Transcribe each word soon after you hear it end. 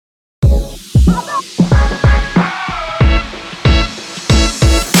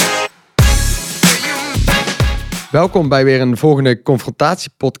Welkom bij weer een volgende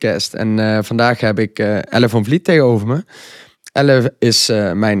confrontatiepodcast. En vandaag heb ik Ellen van Vliet tegenover me. Ellen is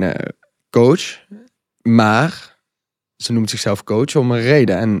mijn coach, maar ze noemt zichzelf coach om een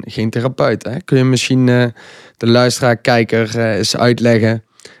reden en geen therapeut. Hè? Kun je misschien de luisteraar, kijker eens uitleggen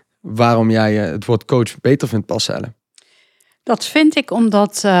waarom jij het woord coach beter vindt passen, Ellen? Dat vind ik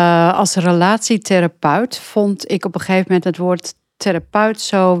omdat als relatietherapeut vond ik op een gegeven moment het woord therapeut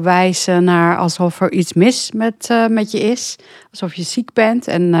zo wijzen naar alsof er iets mis met je is. Alsof je ziek bent.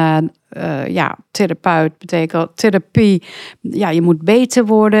 En therapeut betekent therapie. Ja, je moet beter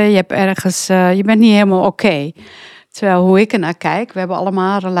worden. Je hebt ergens, je bent niet helemaal oké. Terwijl hoe ik ernaar kijk, we hebben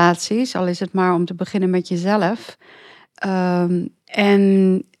allemaal relaties. Al is het maar om te beginnen met jezelf.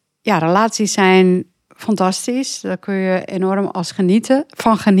 En relaties zijn fantastisch. Daar kun je enorm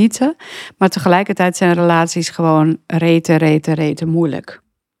van genieten. Maar tegelijkertijd zijn relaties gewoon rete moeilijk.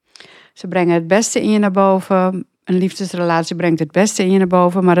 Ze brengen het beste in je naar boven. Een liefdesrelatie brengt het beste in je naar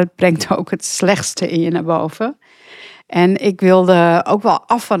boven. Maar het brengt ook het slechtste in je naar boven. En ik wilde ook wel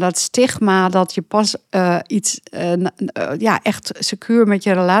af van dat stigma dat je pas echt secuur met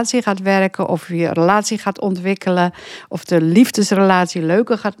je relatie gaat werken. Of je relatie gaat ontwikkelen. Of de liefdesrelatie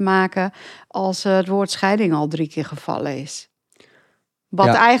leuker gaat maken. Als het woord scheiding al 3 keer gevallen is.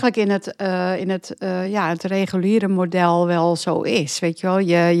 Wat eigenlijk in het reguliere model wel zo is. Weet je wel,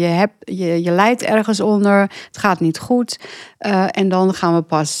 je lijdt ergens onder. Het gaat niet goed. En dan gaan we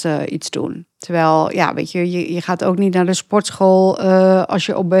pas iets doen. Terwijl, je gaat ook niet naar de sportschool als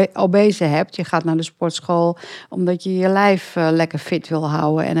je obese hebt. Je gaat naar de sportschool omdat je je lijf lekker fit wil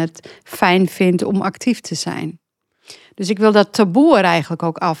houden. En het fijn vindt om actief te zijn. Dus ik wil dat taboe er eigenlijk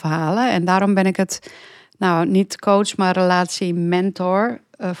ook afhalen. En daarom ben ik het, niet coach, maar relatiementor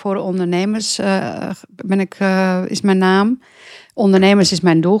voor ondernemers is mijn naam. Ondernemers is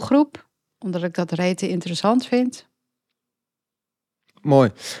mijn doelgroep, omdat ik dat rete interessant vind.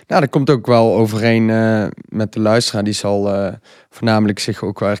 Mooi. Nou, dat komt ook wel overeen met de luisteraar. Die zal voornamelijk zich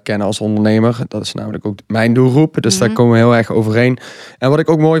ook wel herkennen als ondernemer. Dat is namelijk ook mijn doelgroep. Dus daar komen we heel erg overeen. En wat ik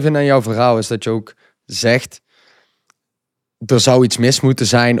ook mooi vind aan jouw verhaal is dat je ook zegt, er zou iets mis moeten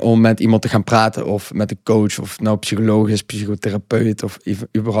zijn om met iemand te gaan praten. Of met een coach, of nou psycholoog is, psychotherapeut of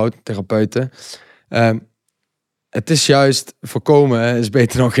überhaupt therapeuten. Het is juist voorkomen is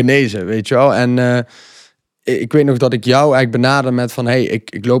beter dan genezen, weet je wel. En ik weet nog dat ik jou eigenlijk benaderde met van, hey,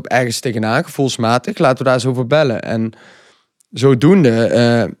 ik loop ergens tegenaan, gevoelsmatig. Laten we daar eens over bellen. En zodoende,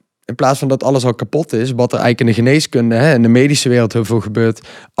 in plaats van dat alles al kapot is, wat er eigenlijk in de geneeskunde, in de medische wereld heel veel gebeurt,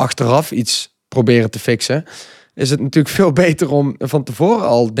 achteraf iets proberen te fixen, is het natuurlijk veel beter om van tevoren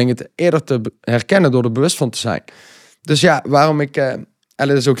al dingen eerder te herkennen door er bewust van te zijn. Dus ja, waarom ik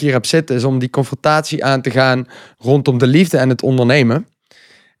Ellen dus ook hier heb zitten, is om die confrontatie aan te gaan rondom de liefde en het ondernemen.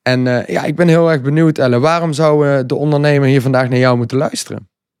 En ik ben heel erg benieuwd, Ellen, waarom zou de ondernemer hier vandaag naar jou moeten luisteren?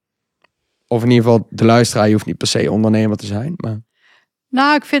 Of in ieder geval de luisteraar, je hoeft niet per se ondernemer te zijn, maar...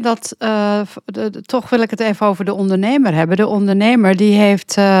 Nou, ik vind dat, toch wil ik het even over de ondernemer hebben. De ondernemer die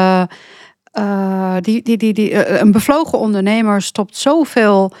heeft... een bevlogen ondernemer stopt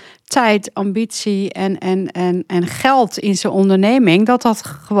zoveel tijd, ambitie en geld in zijn onderneming, dat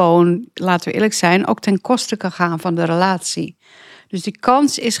gewoon, laten we eerlijk zijn, ook ten koste kan gaan van de relatie. Dus die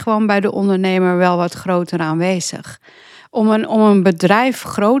kans is gewoon bij de ondernemer wel wat groter aanwezig. Om een bedrijf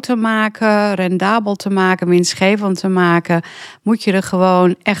groot te maken, rendabel te maken, winstgevend te maken, moet je er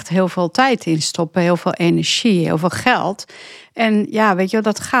gewoon echt heel veel tijd in stoppen, heel veel energie, heel veel geld. En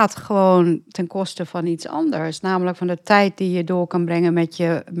dat gaat gewoon ten koste van iets anders. Namelijk van de tijd die je door kan brengen met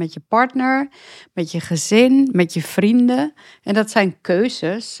je partner, met je gezin, met je vrienden. En dat zijn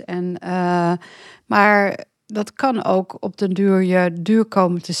keuzes. Maar dat kan ook op den duur je duur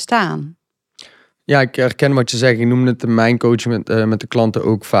komen te staan. Ja, ik herken wat je zegt. Ik noemde het in mijn coaching met de klanten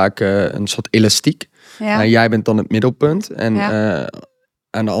ook vaak een soort elastiek. Ja. Jij bent dan het middelpunt. En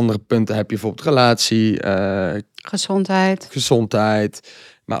aan de andere punten heb je bijvoorbeeld relatie, gezondheid,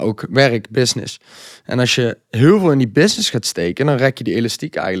 maar ook werk, business. En als je heel veel in die business gaat steken, dan rek je die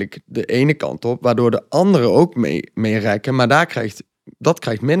elastiek eigenlijk de ene kant op, waardoor de anderen ook mee rekken. Maar dat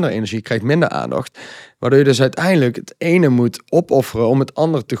krijgt minder energie, krijgt minder aandacht. Waardoor je dus uiteindelijk het ene moet opofferen om het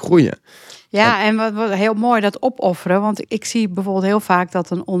andere te groeien. Ja, en wat heel mooi, dat opofferen. Want ik zie bijvoorbeeld heel vaak dat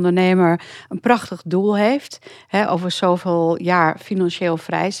een ondernemer een prachtig doel heeft. Over zoveel jaar financieel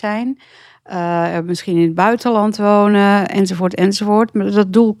vrij zijn. Misschien in het buitenland wonen, enzovoort. Maar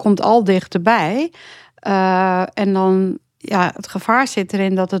dat doel komt al dichterbij. En dan, het gevaar zit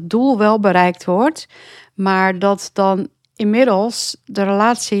erin dat het doel wel bereikt wordt. Maar dat dan inmiddels de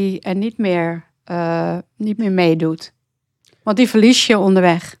relatie er niet meer meedoet. Want die verlies je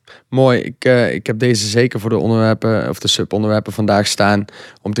onderweg. Mooi, ik heb deze zeker voor de onderwerpen of de subonderwerpen vandaag staan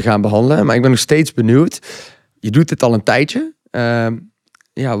om te gaan behandelen. Maar ik ben nog steeds benieuwd. Je doet dit al een tijdje.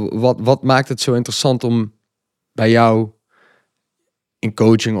 Wat maakt het zo interessant om bij jou in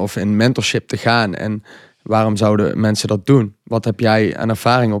coaching of in mentorship te gaan? En waarom zouden mensen dat doen? Wat heb jij aan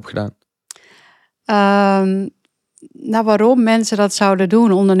ervaring opgedaan? Waarom mensen dat zouden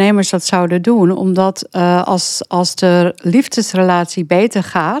doen, ondernemers dat zouden doen? Omdat als de liefdesrelatie beter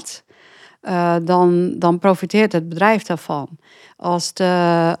gaat, dan profiteert het bedrijf daarvan.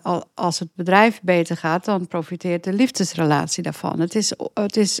 Als het bedrijf beter gaat, dan profiteert de liefdesrelatie daarvan.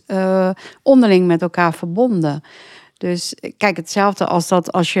 Het is onderling met elkaar verbonden. Dus kijk, hetzelfde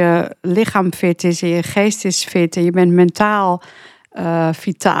als je lichaam fit is en je geest is fit en je bent mentaal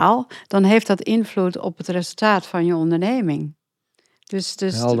vitaal, dan heeft dat invloed op het resultaat van je onderneming. Dus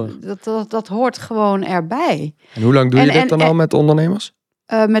dat hoort gewoon erbij. En hoe lang doe je dit dan al met ondernemers?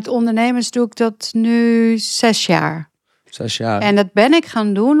 Met ondernemers doe ik dat nu 6 jaar. 6 jaar. En dat ben ik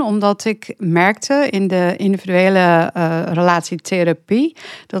gaan doen omdat ik merkte in de individuele relatietherapie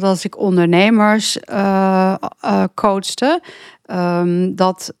dat als ik ondernemers coachte,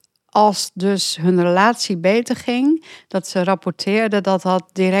 dat als dus hun relatie beter ging, dat ze rapporteerden dat dat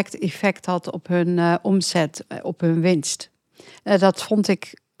direct effect had op hun omzet, op hun winst. Dat vond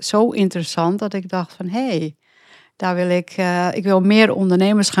ik zo interessant dat ik dacht van daar wil ik wil meer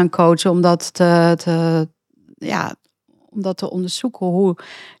ondernemers gaan coachen om dat om dat te onderzoeken hoe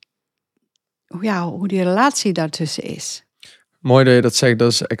die relatie daartussen is. Mooi dat je dat zegt.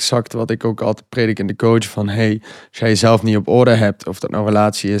 Dat is exact wat ik ook altijd predik in de coach. Van als jij jezelf niet op orde hebt, of dat nou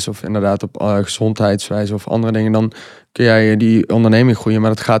relatie is of inderdaad op gezondheidswijze of andere dingen, dan kun jij die onderneming groeien.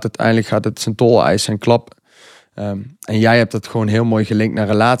 Maar uiteindelijk gaat het zijn tol eisen en klap. En jij hebt het gewoon heel mooi gelinkt naar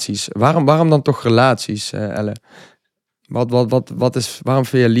relaties. Waarom dan toch relaties, Elle? Waarom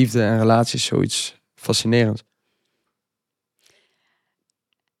vind je liefde en relaties zoiets fascinerends?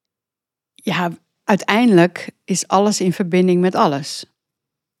 Ja, uiteindelijk is alles in verbinding met alles.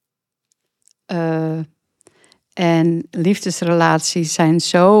 En liefdesrelaties zijn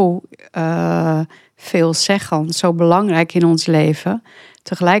zo veelzeggend, zo belangrijk in ons leven.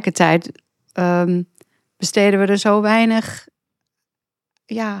 Tegelijkertijd besteden we er zo weinig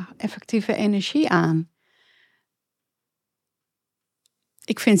effectieve energie aan.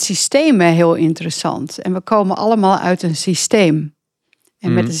 Ik vind systemen heel interessant. En we komen allemaal uit een systeem.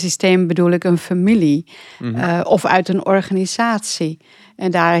 En met een systeem bedoel ik een familie. Of uit een organisatie.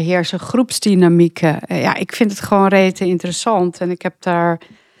 En daar heersen groepsdynamieken. Ik vind het gewoon rete interessant. En ik heb daar...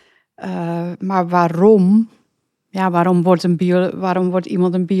 maar waarom? Ja, waarom wordt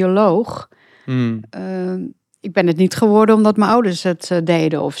iemand een bioloog? Ik ben het niet geworden omdat mijn ouders het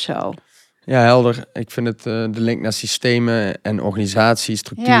deden of zo. Ja, helder. Ik vind het de link naar systemen en organisatie,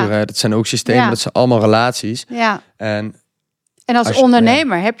 structuren. Dat zijn ook systemen, dat zijn allemaal relaties. Ja. En als je,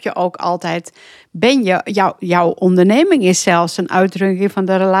 ondernemer heb je ook altijd... jouw onderneming is zelfs een uitdrukking van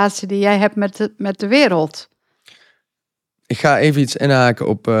de relatie die jij hebt met de wereld. Ik ga even iets inhaken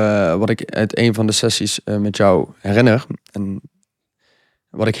op wat ik uit een van de sessies met jou herinner. En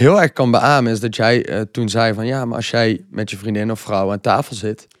wat ik heel erg kan beamen is dat jij toen zei van... maar als jij met je vriendin of vrouw aan tafel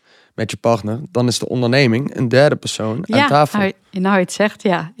zit, met je partner, dan is de onderneming een derde persoon aan tafel. Nou, je het zegt,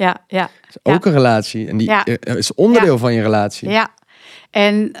 ja. Is ook een relatie en die is onderdeel van je relatie. Ja,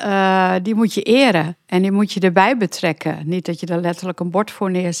 en die moet je eren en die moet je erbij betrekken. Niet dat je er letterlijk een bord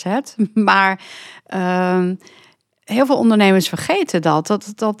voor neerzet, maar heel veel ondernemers vergeten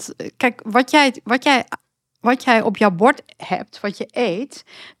dat kijk, wat jij op jouw bord hebt, wat je eet,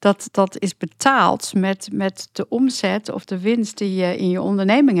 dat is betaald met de omzet of de winst die je in je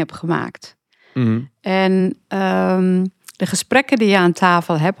onderneming hebt gemaakt. En de gesprekken die je aan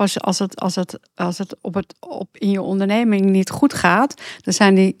tafel hebt, als het in je onderneming niet goed gaat, dan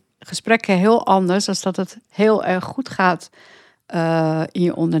zijn die gesprekken heel anders dan dat het heel erg goed gaat in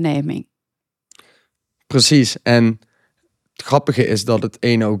je onderneming. Precies. En het grappige is dat het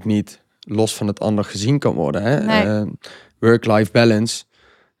een ook niet los van het ander gezien kan worden. Hè? Nee. Work-life balance.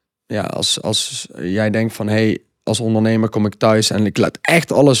 Ja, als jij denkt van als ondernemer kom ik thuis en ik laat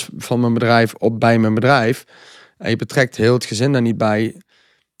echt alles van mijn bedrijf op bij mijn bedrijf. En je betrekt heel het gezin daar niet bij.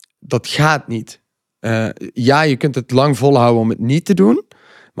 Dat gaat niet. Je kunt het lang volhouden om het niet te doen.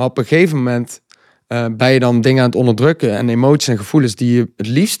 Maar op een gegeven moment ben je dan dingen aan het onderdrukken en emoties en gevoelens die je het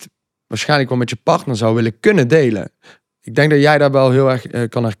liefst waarschijnlijk wel met je partner zou willen kunnen delen. ik denk dat jij daar wel heel erg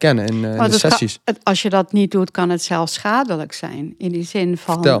kan herkennen in de sessies. Als je dat niet doet, kan het zelfs schadelijk zijn. In die zin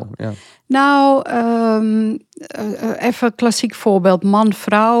van... Vertel, ja. Nou, even een klassiek voorbeeld.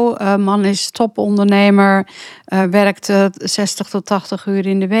 Man-vrouw. Man is topondernemer. Werkt 60 tot 80 uur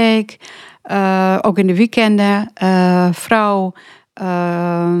in de week. Ook in de weekenden. Vrouw...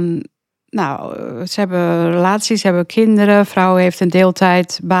 ze hebben relaties, ze hebben kinderen. Vrouw heeft een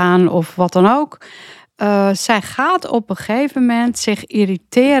deeltijdbaan of wat dan ook. Zij gaat op een gegeven moment zich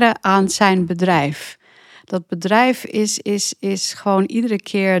irriteren aan zijn bedrijf. Dat bedrijf is gewoon iedere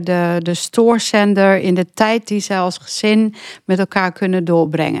keer de stoorzender in de tijd die zij als gezin met elkaar kunnen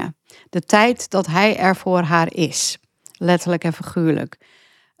doorbrengen. De tijd dat hij er voor haar is. Letterlijk en figuurlijk.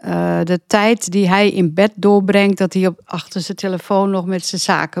 De tijd die hij in bed doorbrengt, dat hij achter zijn telefoon nog met zijn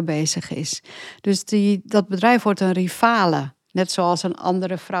zaken bezig is. Dus dat bedrijf wordt een rivale. Net zoals een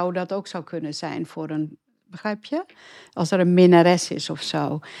andere vrouw dat ook zou kunnen zijn voor een, begrijp je? Als er een minnares is of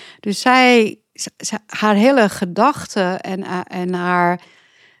zo. Dus haar hele gedachte en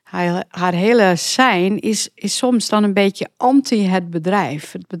haar hele zijn is soms dan een beetje anti het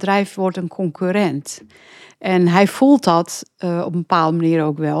bedrijf. Het bedrijf wordt een concurrent. En hij voelt dat op een bepaalde manier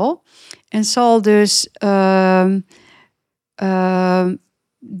ook wel. En zal dus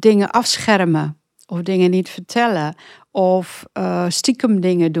dingen afschermen. Of dingen niet vertellen. Of stiekem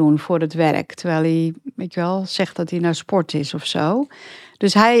dingen doen voor het werk. Terwijl hij, weet je wel, zegt dat hij naar sport is of zo.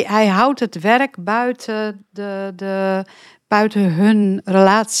 Dus hij houdt het werk buiten hun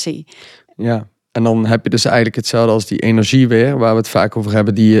relatie. Ja, en dan heb je dus eigenlijk hetzelfde als die energie weer. Waar we het vaak over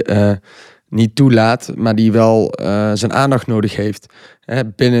hebben. Die je niet toelaat. Maar die wel zijn aandacht nodig heeft.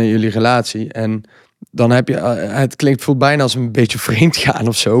 Binnen jullie relatie. En dan heb je, het voelt bijna als een beetje vreemdgaan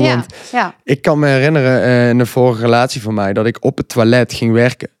of zo. Ja, want ja. ik kan me herinneren in de vorige relatie van mij dat ik op het toilet ging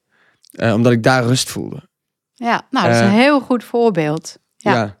werken. Omdat ik daar rust voelde. Ja, nou dat is een heel goed voorbeeld.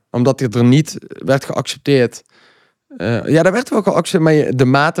 Ja, omdat dit er niet werd geaccepteerd. Daar werd wel geaccepteerd, maar de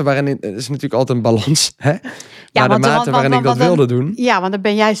mate waarin het is natuurlijk altijd een balans. Hè? Maar de mate waarin ik dat wilde doen. Ja, want dan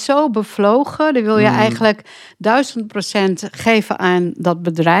ben jij zo bevlogen. Dan wil je eigenlijk 1000% geven aan dat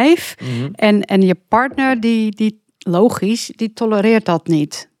bedrijf. Mm-hmm. En je partner, die logisch, die tolereert dat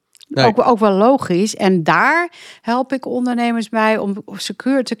niet. Nee. Ook wel logisch. En daar help ik ondernemers bij om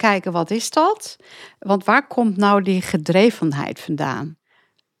secuur te kijken, wat is dat? Want waar komt nou die gedrevenheid vandaan?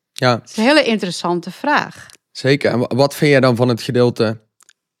 Ja. Dat is een hele interessante vraag. Zeker. En wat vind jij dan van het gedeelte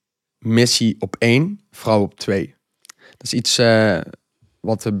missie op 1, vrouw op 2? Dat is iets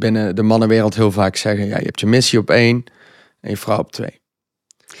wat we binnen de mannenwereld heel vaak zeggen. Ja, je hebt je missie op 1 en je vrouw op 2.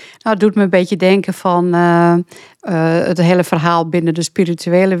 Nou, het doet me een beetje denken van het hele verhaal binnen de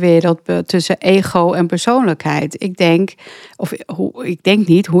spirituele wereld tussen ego en persoonlijkheid. Ik denk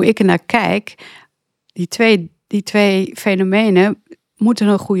niet, hoe ik er naar kijk, die twee fenomenen moeten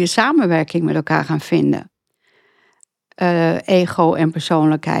een goede samenwerking met elkaar gaan vinden. Ego en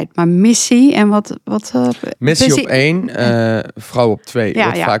persoonlijkheid. Maar missie en wat missie op 1, vrouw op 2,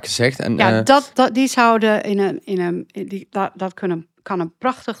 wordt vaak gezegd. En, die zouden dat kan een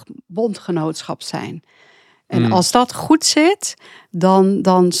prachtig bondgenootschap zijn. En als dat goed zit,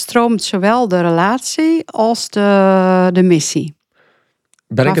 dan stroomt zowel de relatie als de missie.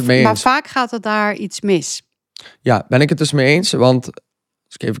 Ben ik het mee eens? Maar vaak gaat het daar iets mis. Ja, ben ik het dus mee eens. Want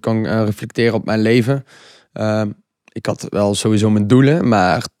als ik even kan reflecteren op mijn leven. Ik had wel sowieso mijn doelen.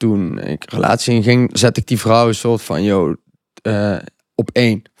 Maar toen ik relatie inging, zette ik die vrouw een soort van, op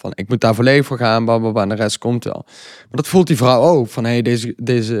 1. Van, ik moet daar volledig voor gaan, en de rest komt wel. Maar dat voelt die vrouw ook. Van,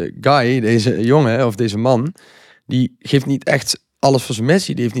 deze guy, deze jongen of deze man, die geeft niet echt alles voor zijn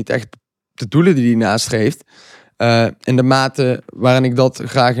missie. Die heeft niet echt de doelen die hij nastreeft. In de mate waarin ik dat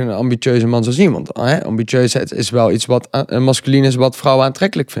graag in een ambitieuze man zou zien. Want ambitieusheid is wel iets wat masculien is, wat vrouwen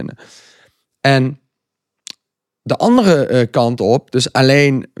aantrekkelijk vinden. En de andere kant op, dus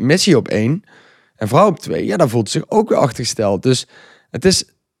alleen missie op 1 en vrouw op 2, ja, daar voelt zich ook weer achtergesteld. Dus het is,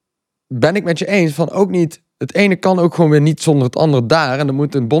 ben ik met je eens, van ook niet, het ene kan ook gewoon weer niet zonder het andere daar. En er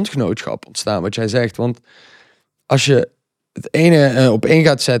moet een bondgenootschap ontstaan, wat jij zegt. Want als je het ene op 1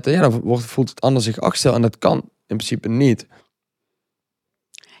 gaat zetten, ja, dan voelt het ander zich achtergesteld. En dat kan in principe niet.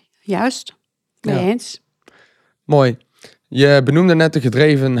 Juist, mee eens. Mooi. Je benoemde net de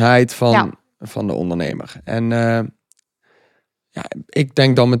gedrevenheid van de ondernemer. En ik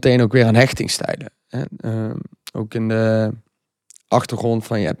denk dan meteen ook weer aan hechtingstijden. Ook in de achtergrond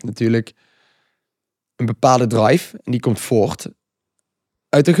van, je hebt natuurlijk een bepaalde drive. En die komt voort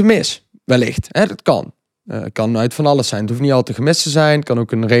uit een gemis, wellicht. Dat kan. Het kan uit van alles zijn. Het hoeft niet altijd gemis te zijn. Het kan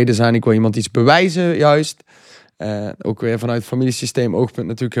ook een reden zijn, ik wil iemand iets bewijzen, juist. Ook weer vanuit het familiesysteem oogpunt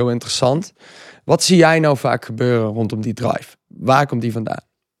natuurlijk heel interessant. Wat zie jij nou vaak gebeuren rondom die drive? Waar komt die vandaan?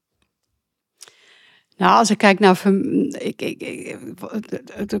 Nou, als ik kijk naar...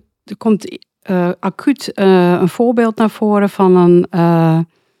 Er komt acuut een voorbeeld naar voren van een...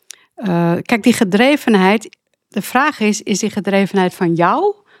 kijk, die gedrevenheid... De vraag is die gedrevenheid van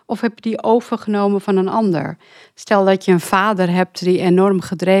jou... of heb je die overgenomen van een ander? Stel dat je een vader hebt die enorm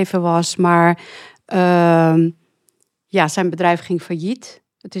gedreven was... maar zijn bedrijf ging failliet.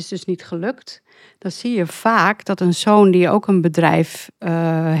 Het is dus niet gelukt. Dan zie je vaak dat een zoon die ook een bedrijf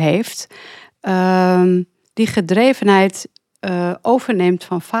heeft... die gedrevenheid overneemt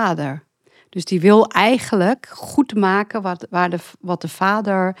van vader. Dus die wil eigenlijk goed maken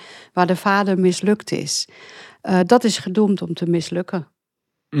waar de vader mislukt is. Dat is gedoemd om te mislukken.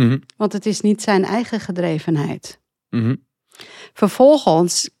 Mm-hmm. Want het is niet zijn eigen gedrevenheid. Mm-hmm.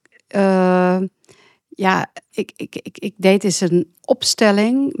 Vervolgens, ik deed eens een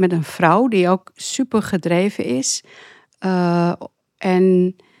opstelling met een vrouw die ook super gedreven is.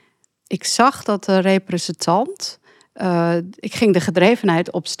 En ik zag dat de representant... ik ging de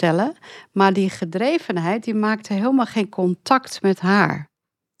gedrevenheid opstellen, maar die gedrevenheid die maakte helemaal geen contact met haar.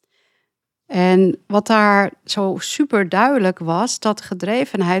 En wat daar zo super duidelijk was, dat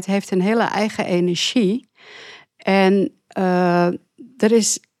gedrevenheid heeft een hele eigen energie. En er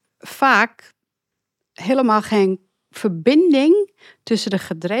is vaak helemaal geen verbinding tussen de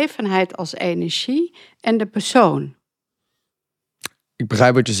gedrevenheid als energie en de persoon. Ik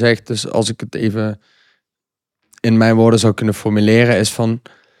begrijp wat je zegt, dus als ik het even in mijn woorden zou kunnen formuleren, is van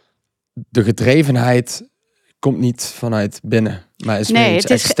de gedrevenheid komt niet vanuit binnen, maar is meer iets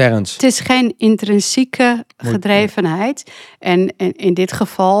externs. Het is geen intrinsieke gedrevenheid. En in dit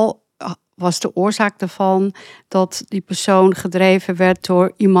geval was de oorzaak daarvan dat die persoon gedreven werd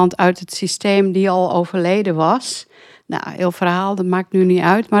door iemand uit het systeem die al overleden was. Nou, heel verhaal, dat maakt nu niet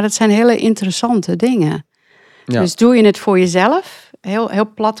uit, maar dat zijn hele interessante dingen. Ja. Dus doe je het voor jezelf?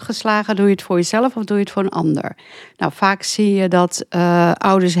 Heel plat geslagen, doe je het voor jezelf of doe je het voor een ander? Nou, vaak zie je dat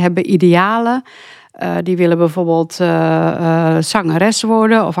ouders hebben idealen. Die willen bijvoorbeeld zangeres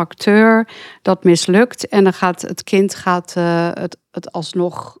worden of acteur. Dat mislukt en dan gaat het kind het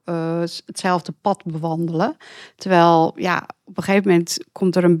alsnog hetzelfde pad bewandelen. Terwijl op een gegeven moment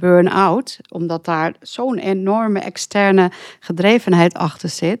komt er een burn-out, omdat daar zo'n enorme externe gedrevenheid achter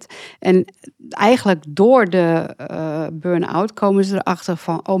zit. En eigenlijk door de burn-out komen ze erachter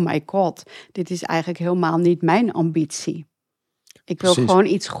van, oh my god, dit is eigenlijk helemaal niet mijn ambitie. Ik wil gewoon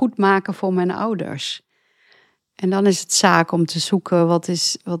iets goed maken voor mijn ouders. En dan is het zaak om te zoeken, wat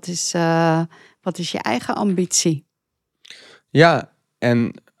is je eigen ambitie? Ja,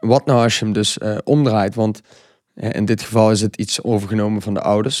 en wat nou als je hem dus omdraait? Want in dit geval is het iets overgenomen van de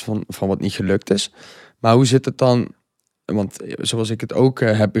ouders, van wat niet gelukt is. Maar hoe zit het dan? Want zoals ik het ook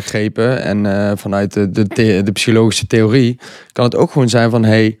heb begrepen en vanuit de psychologische theorie, kan het ook gewoon zijn van,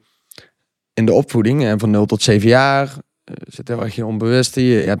 in de opvoeding van 0 tot 7 jaar... zit heel erg je onbewuste.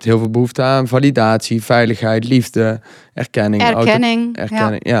 Je hebt heel veel behoefte aan validatie, veiligheid, liefde, erkenning.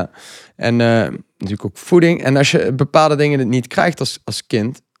 Erkenning, ja. En natuurlijk ook voeding. En als je bepaalde dingen niet krijgt als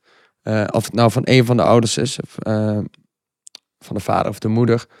kind, of het nou van een van de ouders is, of van de vader of de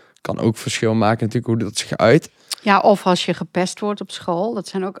moeder, kan ook verschil maken natuurlijk hoe dat zich uit. Ja, of als je gepest wordt op school. Dat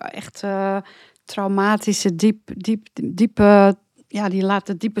zijn ook echt traumatische, diepe... Ja, die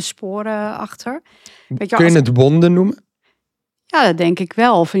laten diepe sporen achter. Weet je, kun je het wonden noemen? Ja, dat denk ik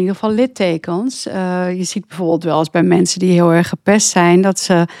wel. Of in ieder geval littekens. Je ziet bijvoorbeeld wel eens bij mensen die heel erg gepest zijn, dat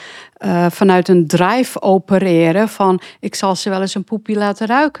ze vanuit een drive opereren van, ik zal ze wel eens een poepie laten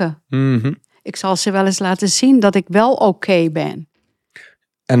ruiken. Mm-hmm. Ik zal ze wel eens laten zien dat ik wel oké ben.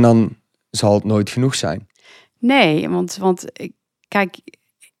 En dan zal het nooit genoeg zijn. Nee, want kijk,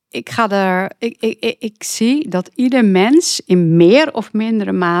 ik zie dat ieder mens in meer of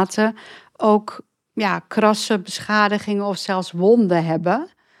mindere mate ook krasse beschadigingen of zelfs wonden hebben.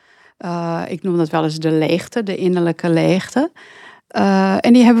 Ik noem dat wel eens de leegte, de innerlijke leegte.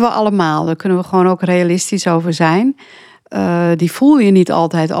 En die hebben we allemaal. Daar kunnen we gewoon ook realistisch over zijn. Die voel je niet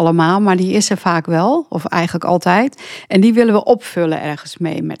altijd allemaal, maar die is er vaak wel. Of eigenlijk altijd. En die willen we opvullen ergens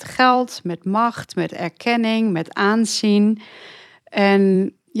mee. Met geld, met macht, met erkenning, met aanzien.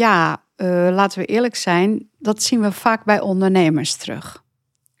 En laten we eerlijk zijn, dat zien we vaak bij ondernemers terug.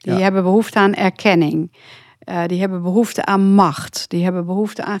 Die hebben behoefte aan erkenning. Die hebben behoefte aan macht. Die hebben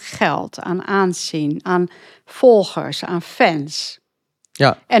behoefte aan geld, aan aanzien, aan volgers, aan fans.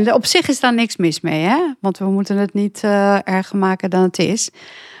 Ja. En op zich is daar niks mis mee, hè? Want we moeten het niet erger maken dan het is.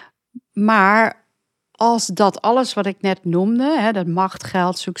 Maar als dat alles wat ik net noemde, hè, dat macht,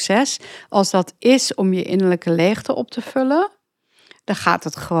 geld, succes, als dat is om je innerlijke leegte op te vullen, dan gaat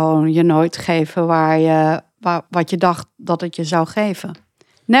het gewoon je nooit geven wat je dacht dat het je zou geven.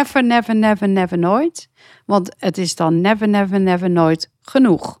 Never, never, never, never, nooit. Want het is dan never, never, never, nooit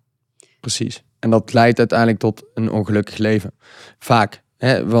genoeg. Precies. En dat leidt uiteindelijk tot een ongelukkig leven. Vaak.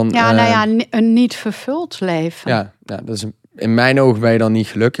 Hè? Want, een niet vervuld leven. Ja, dat is in mijn ogen ben je dan niet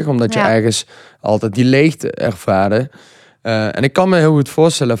gelukkig, omdat je ergens altijd die leegte ervaarde. En ik kan me heel goed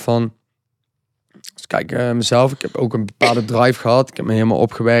voorstellen van, dus kijk, mezelf, ik heb ook een bepaalde drive gehad. Ik heb me helemaal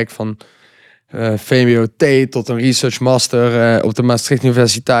opgewerkt van VMBO-T tot een research master op de Maastricht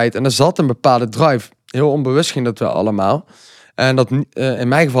Universiteit. En er zat een bepaalde drive. Heel onbewust ging dat wel allemaal. En dat in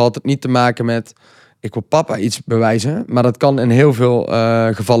mijn geval had het niet te maken met, ik wil papa iets bewijzen. Maar dat kan in heel veel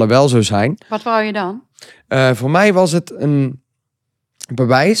gevallen wel zo zijn. Wat wou je dan? Voor mij was het een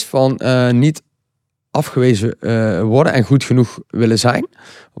bewijs van niet afgewezen worden en goed genoeg willen zijn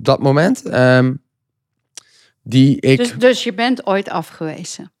op dat moment. Dus je bent ooit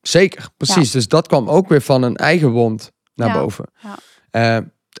afgewezen? Zeker, precies. Ja. Dus dat kwam ook weer van een eigen wond naar boven. Ja.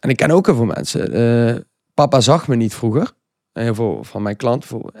 En ik ken ook heel veel mensen. Papa zag me niet vroeger. Heel veel van mijn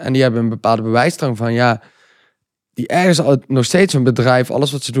klanten. En die hebben een bepaalde bewijsdrang van die ergens nog steeds een bedrijf,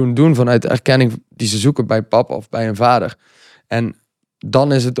 alles wat ze doen vanuit de erkenning die ze zoeken bij papa of bij een vader. En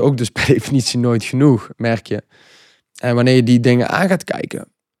dan is het ook dus per definitie nooit genoeg, merk je. En wanneer je die dingen aan gaat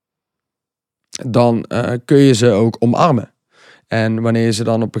kijken, dan kun je ze ook omarmen. En wanneer je ze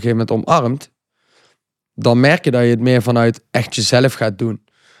dan op een gegeven moment omarmt, dan merk je dat je het meer vanuit echt jezelf gaat doen.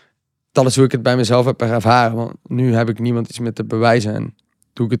 Dat is hoe ik het bij mezelf heb ervaren. Want nu heb ik niemand iets meer te bewijzen. En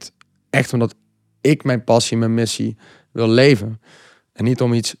doe ik het echt omdat ik mijn passie, mijn missie wil leven. En niet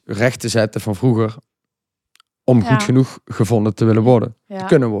om iets recht te zetten van vroeger. Om goed genoeg gevonden te willen worden. Te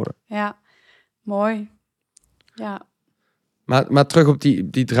kunnen worden. Ja, mooi. Ja. Maar terug op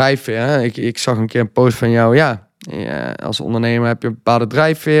die drijfveer. Hè? Ik zag een keer een post van jou. Als ondernemer heb je een bepaalde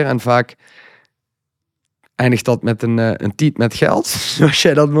drijfveer. En vaak eindigt dat met een tiet met geld. Zoals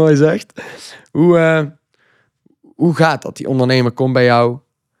jij dat mooi zegt. Hoe gaat dat? Die ondernemer komt bij jou.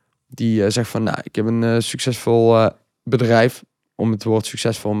 Die zegt van, ik heb een succesvol bedrijf. Om het woord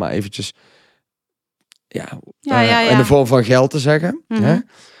succesvol maar eventjes in de vorm van geld te zeggen. Mm-hmm. Hè?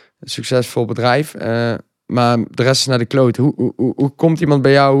 Een succesvol bedrijf. Maar de rest is naar de kloot. Hoe komt iemand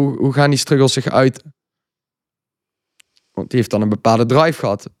bij jou? Hoe gaan die struggles zich uiten? Want die heeft dan een bepaalde drive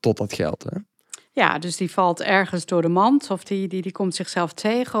gehad tot dat geld. Hè? Ja, dus die valt ergens door de mand. Of die komt zichzelf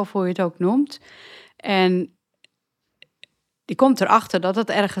tegen, of hoe je het ook noemt. En die komt erachter dat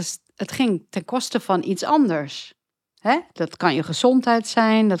het ging ten koste van iets anders. Hè? Dat kan je gezondheid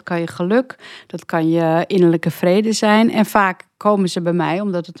zijn, dat kan je geluk, dat kan je innerlijke vrede zijn. En vaak komen ze bij mij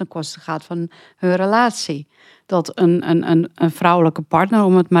omdat het ten koste gaat van hun relatie. Dat een vrouwelijke partner,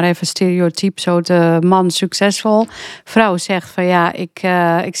 om het maar even stereotyp zo te man succesvol, vrouw zegt van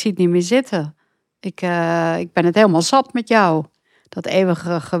ik zie het niet meer zitten. Ik ben het helemaal zat met jou. Dat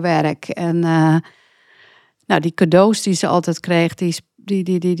eeuwige gewerk. En die cadeaus die ze altijd kreeg,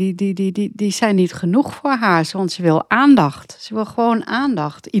 die zijn niet genoeg voor haar. Want ze wil aandacht. Ze wil gewoon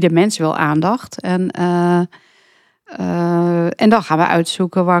aandacht. Ieder mens wil aandacht. En dan gaan we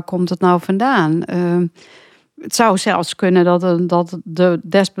uitzoeken, waar komt het nou vandaan? Het zou zelfs kunnen dat de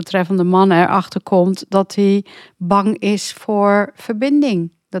desbetreffende man erachter komt dat hij bang is voor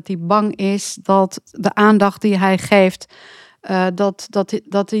verbinding. Dat hij bang is dat de aandacht die hij geeft,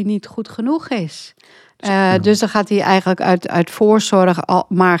 dat die niet goed genoeg is. Dus dan gaat hij eigenlijk uit voorzorg al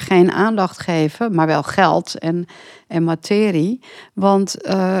maar geen aandacht geven, maar wel geld en materie. Want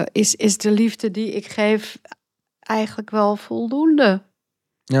is de liefde die ik geef eigenlijk wel voldoende?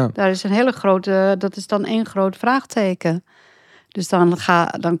 Ja. Dat is dan één groot vraagteken. Dus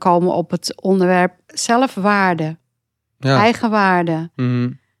dan komen we op het onderwerp zelfwaarde, eigenwaarde.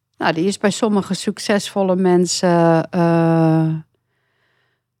 Mm-hmm. Die is bij sommige succesvolle mensen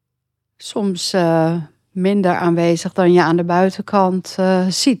soms minder aanwezig dan je aan de buitenkant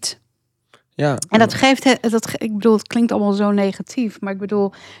ziet. Ja. En dat geeft, ik bedoel, het klinkt allemaal zo negatief, maar ik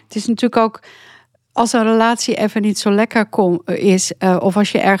bedoel, het is natuurlijk ook, als een relatie even niet zo lekker is, of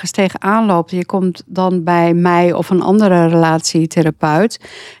als je ergens tegenaan loopt, je komt dan bij mij of een andere relatietherapeut.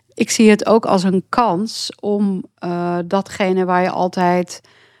 Ik zie het ook als een kans om datgene waar je altijd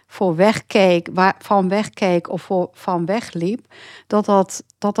van wegkeek of van wegliep,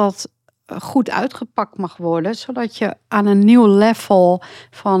 dat goed uitgepakt mag worden, zodat je aan een nieuw level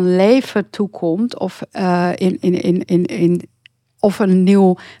van leven toekomt of of een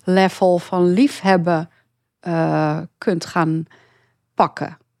nieuw level van liefhebben kunt gaan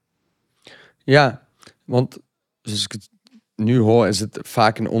pakken. Ja, Want zoals ik het nu hoor, is het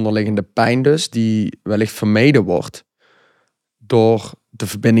vaak een onderliggende pijn dus, die wellicht vermeden wordt door de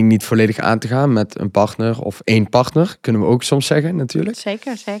verbinding niet volledig aan te gaan met een partner of één partner, kunnen we ook soms zeggen natuurlijk.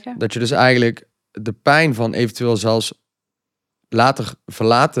 Zeker. Dat je dus eigenlijk de pijn van eventueel zelfs later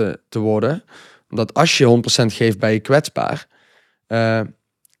verlaten te worden, omdat als je 100% geeft, ben je kwetsbaar.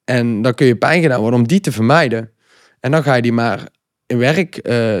 En dan kun je pijn gedaan worden om die te vermijden. En dan ga je die maar in werk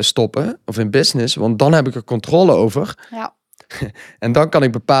stoppen of in business, want dan heb ik er controle over. Ja. En dan kan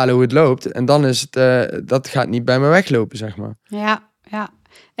ik bepalen hoe het loopt. En dan is het, dat gaat niet bij me weglopen, zeg maar. Ja.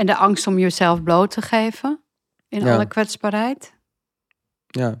 En de angst om jezelf bloot te geven in alle kwetsbaarheid.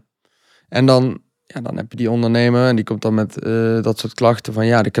 Ja. En dan heb je die ondernemer en die komt dan met dat soort klachten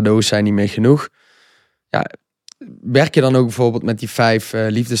van de cadeaus zijn niet meer genoeg. Ja, werk je dan ook bijvoorbeeld met die 5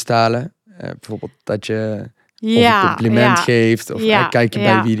 liefdestalen? Bijvoorbeeld dat je of een compliment geeft of kijk je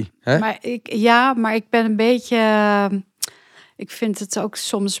bij wie. Hè? Maar ik ben een beetje... Ik vind het ook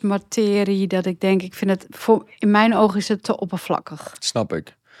soms materie dat ik denk... in mijn ogen is het te oppervlakkig. Snap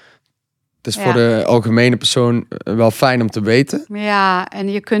ik. Het is voor de algemene persoon wel fijn om te weten. Ja, en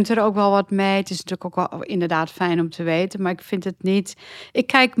je kunt er ook wel wat mee. Het is natuurlijk ook wel inderdaad fijn om te weten. Maar ik vind het niet... Ik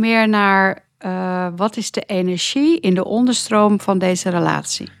kijk meer naar... wat is de energie in de onderstroom van deze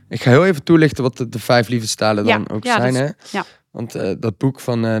relatie? Ik ga heel even toelichten wat de 5 liefdestalen dan ook zijn. Hè? Ja. Want dat boek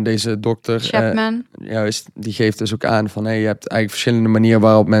van deze dokter... Chapman. Die geeft dus ook aan van... je hebt eigenlijk verschillende manieren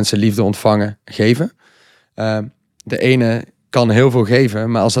waarop mensen liefde ontvangen, geven. De ene kan heel veel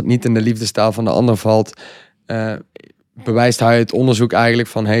geven, maar als dat niet in de liefdestaal van de ander valt... bewijst hij het onderzoek eigenlijk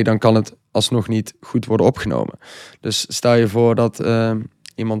van... dan kan het alsnog niet goed worden opgenomen. Dus stel je voor dat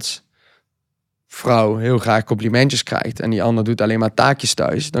iemands vrouw heel graag complimentjes krijgt... en die ander doet alleen maar taakjes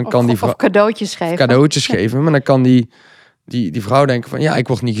thuis... dan kan die vrouw... Of cadeautjes geven. Cadeautjes geven, maar dan kan die vrouw denken van... ik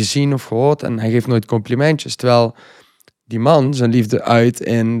word niet gezien of gehoord en hij geeft nooit complimentjes. Terwijl die man zijn liefde uit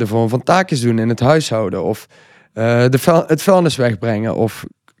in de vorm van taakjes doen in het huishouden... of het vuilnis wegbrengen of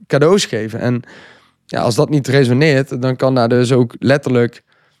cadeaus geven. En als dat niet resoneert, dan kan daar dus ook letterlijk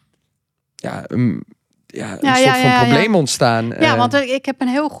een soort van probleem ontstaan. Ja, want ik heb een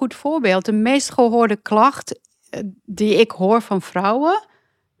heel goed voorbeeld. De meest gehoorde klacht die ik hoor van vrouwen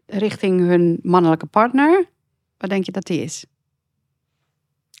richting hun mannelijke partner, wat denk je dat die is?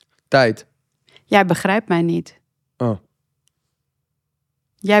 Tijd. Jij begrijpt mij niet. Oh.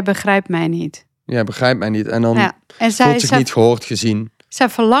 Jij begrijpt mij niet. Jij begrijpt mij niet. En dan en voelt zich niet gehoord, gezien. Zij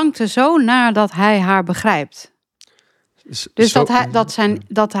verlangt er zo naar dat hij haar begrijpt. Dus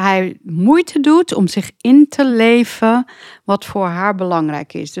dat hij moeite doet om zich in te leven wat voor haar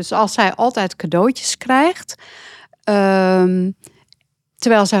belangrijk is. Dus als zij altijd cadeautjes krijgt,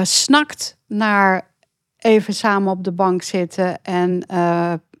 terwijl zij snakt naar even samen op de bank zitten en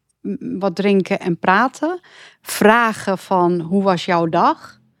wat drinken en praten, vragen van hoe was jouw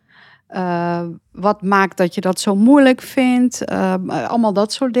dag? Wat maakt dat je dat zo moeilijk vindt? Allemaal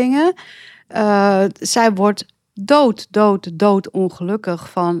dat soort dingen. Zij wordt dood ongelukkig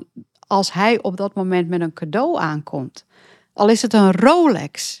van als hij op dat moment met een cadeau aankomt. Al is het een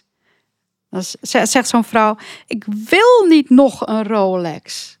Rolex. Dan zegt zo'n vrouw, ik wil niet nog een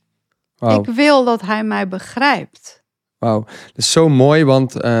Rolex. Wow. Ik wil dat hij mij begrijpt. Wauw, dat is zo mooi,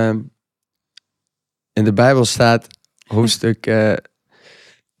 want in de Bijbel staat hoofdstuk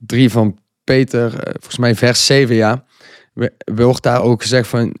 3 van Peter, volgens mij vers 7, wordt daar ook gezegd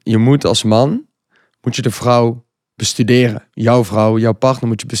van, je moet als man, moet je de vrouw bestuderen. Jouw vrouw, jouw partner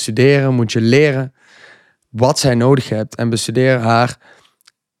moet je bestuderen, moet je leren wat zij nodig hebt en bestudeer haar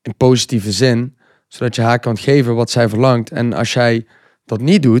in positieve zin, zodat je haar kan geven wat zij verlangt. En als jij dat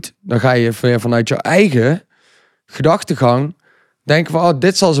niet doet, dan ga je weer vanuit jouw eigen gedachtegang denken van,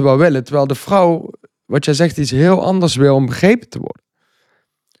 dit zal ze wel willen. Terwijl de vrouw, wat jij zegt, iets heel anders wil om begrepen te worden.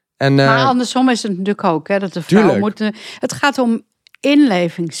 En, maar andersom is het natuurlijk ook, hè, dat de vrouw moet... Het gaat om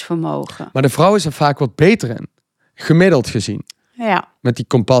inlevingsvermogen. Maar de vrouw is er vaak wat beter in. Gemiddeld gezien. Ja. Met die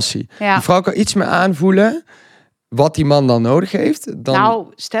compassie. Ja. De vrouw kan iets meer aanvoelen wat die man dan nodig heeft. Dan...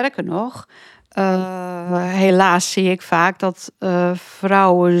 Nou, sterker nog, helaas zie ik vaak dat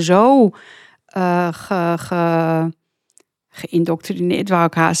vrouwen zo geïndoctrineerd, wou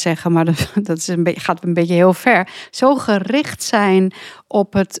ik haast zeggen, maar dat is gaat een beetje heel ver. Zo gericht zijn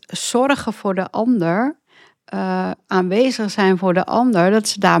op het zorgen voor de ander, aanwezig zijn voor de ander, dat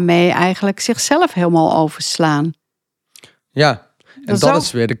ze daarmee eigenlijk zichzelf helemaal overslaan. Ja, en dat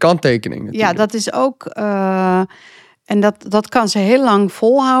is weer de kanttekening natuurlijk. Ja, dat is ook... en dat kan ze heel lang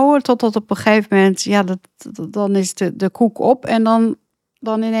volhouden, totdat op een gegeven moment, dan is de koek op en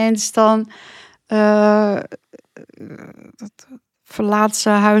dan ineens verlaat ze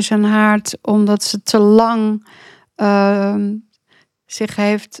huis en haard omdat ze te lang zich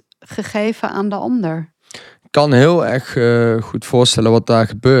heeft gegeven aan de ander. Ik kan heel erg goed voorstellen wat daar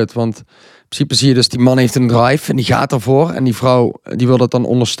gebeurt. Want in principe zie je dus, die man heeft een drive en die gaat ervoor. En die vrouw, die wil dat dan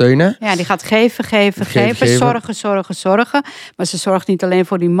ondersteunen. Ja, die gaat geven. Zorgen. Maar ze zorgt niet alleen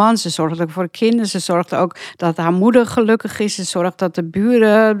voor die man. Ze zorgt ook voor de kinderen. Ze zorgt ook dat haar moeder gelukkig is. Ze zorgt dat de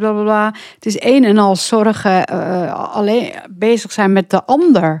buren, blablabla. Het is een en al zorgen. Alleen bezig zijn met de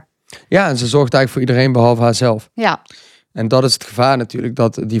ander. Ja, en ze zorgt eigenlijk voor iedereen behalve haarzelf. Ja. En dat is het gevaar natuurlijk,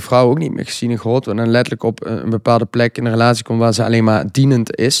 dat die vrouw ook niet meer gezien en gehoord wordt. En letterlijk op een bepaalde plek in een relatie komt waar ze alleen maar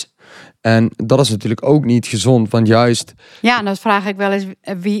dienend is. En dat is natuurlijk ook niet gezond, want juist... Ja, en dan vraag ik wel eens,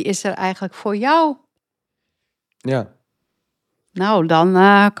 wie is er eigenlijk voor jou? Ja. Nou, dan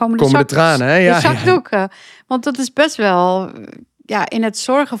komen de tranen, hè? Ja. De zakdoeken. Want dat is best wel... Ja, in het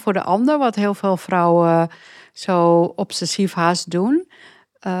zorgen voor de ander, wat heel veel vrouwen zo obsessief haast doen...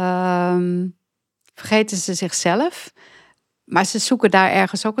 vergeten ze zichzelf. Maar ze zoeken daar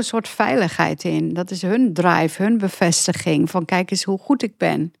ergens ook een soort veiligheid in. Dat is hun drive, hun bevestiging. Van kijk eens hoe goed ik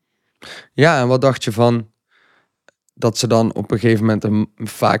ben. Ja, en wat dacht je van... dat ze dan op een gegeven moment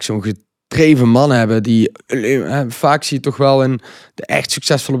vaak zo'n gedreven man hebben... die vaak zie je toch wel in de echt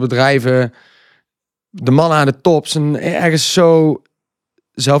succesvolle bedrijven... de mannen aan de top zijn ergens zo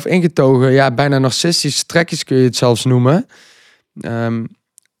zelf ingetogen... ja, bijna narcistische trekjes kun je het zelfs noemen...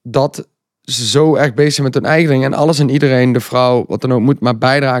 dat ze zo erg bezig zijn met hun eigen ding... en alles en iedereen, de vrouw, wat dan ook, moet maar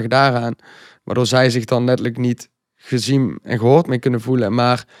bijdragen daaraan... waardoor zij zich dan letterlijk niet gezien en gehoord mee kunnen voelen...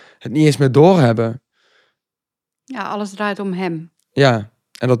 maar het niet eens meer doorhebben. Ja, alles draait om hem. Ja,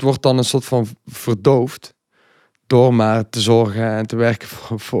 en dat wordt dan een soort van verdoofd... door maar te zorgen en te werken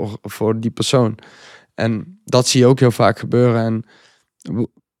voor die persoon. En dat zie je ook heel vaak gebeuren. En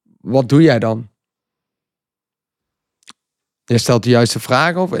wat doe jij dan? Je stelt de juiste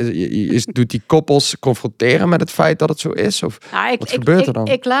vragen of doet die koppels confronteren met het feit dat het zo is? Of nou, wat gebeurt er dan?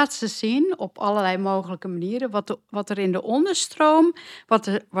 Ik laat ze zien op allerlei mogelijke manieren wat er in de onderstroom,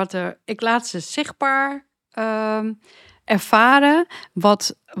 ik laat ze zichtbaar ervaren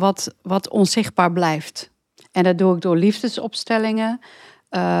wat onzichtbaar blijft. En dat doe ik door liefdesopstellingen,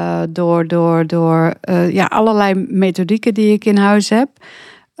 door allerlei methodieken die ik in huis heb.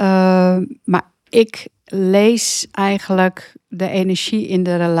 Maar ik lees eigenlijk de energie in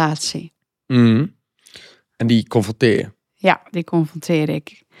de relatie. Mm. En die confronteer je? Ja, die confronteer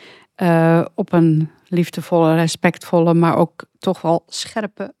ik. Op een liefdevolle, respectvolle, maar ook toch wel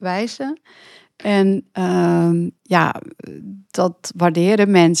scherpe wijze. En dat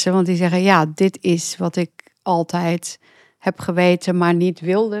waarderen mensen. Want die zeggen, ja, dit is wat ik altijd heb geweten, maar niet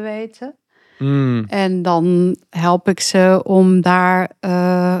wilde weten. Mm. En dan help ik ze om daar...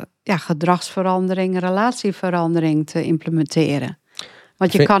 gedragsverandering, relatieverandering te implementeren.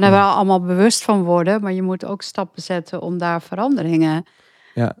 Want je kan er wel allemaal bewust van worden, maar je moet ook stappen zetten om daar veranderingen.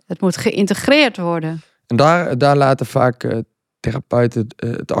 Ja. Het moet geïntegreerd worden. En daar laten vaak therapeuten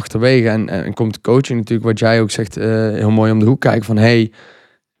het achterwege. En komt de coaching natuurlijk, wat jij ook zegt, heel mooi om de hoek kijken van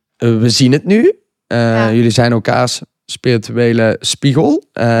we zien het nu. Jullie zijn elkaars spirituele spiegel.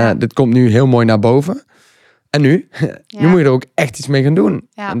 Dit komt nu heel mooi naar boven. En nu? Nu moet je er ook echt iets mee gaan doen.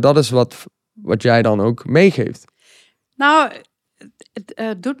 Ja. En dat is wat jij dan ook meegeeft. Nou,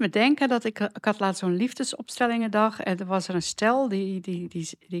 het doet me denken dat ik had laatst zo'n liefdesopstellingendag. En er was er een stel,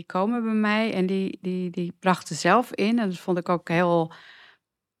 die komen bij mij. En die brachten zelf in. En dat vond ik ook heel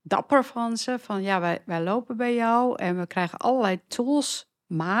dapper van ze. Van ja, wij lopen bij jou en we krijgen allerlei tools.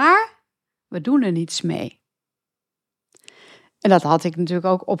 Maar we doen er niets mee. En dat had ik natuurlijk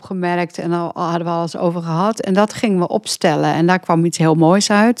ook opgemerkt en daar hadden we alles over gehad. En dat gingen we opstellen en daar kwam iets heel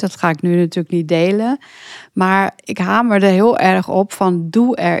moois uit. Dat ga ik nu natuurlijk niet delen. Maar ik hamerde heel erg op van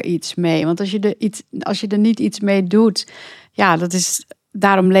doe er iets mee. Want als je er niet iets mee doet, ja,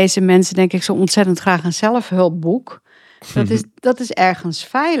 daarom lezen mensen denk ik zo ontzettend graag een zelfhulpboek. Dat is ergens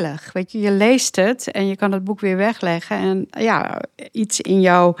veilig. Weet je, je leest het en je kan het boek weer wegleggen. En ja, iets in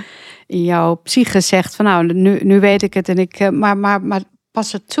jouw psyche zegt van nou, nu weet ik het en maar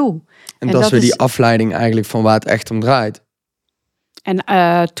pas het toe. En dat is weer die afleiding eigenlijk van waar het echt om draait. En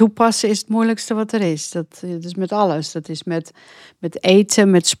toepassen is het moeilijkste wat er is. Dat is met alles. Dat is met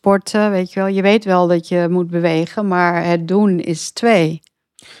eten, met sporten, weet je wel. Je weet wel dat je moet bewegen, maar het doen is 2.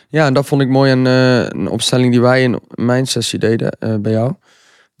 Ja, en dat vond ik mooi aan een opstelling die wij in mijn sessie deden bij jou.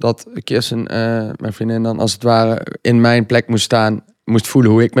 Dat Kirsten, mijn vriendin, dan als het ware in mijn plek moest staan, moest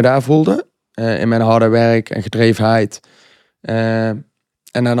voelen hoe ik me daar voelde. In mijn harde werk en gedrevenheid. En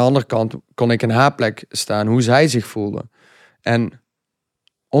aan de andere kant kon ik in haar plek staan, hoe zij zich voelde. En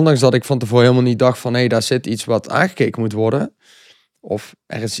ondanks dat ik van tevoren helemaal niet dacht van daar zit iets wat aangekeken moet worden, of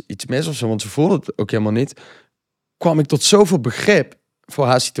er is iets mis of zo, want ze voelde het ook helemaal niet, kwam ik tot zoveel begrip voor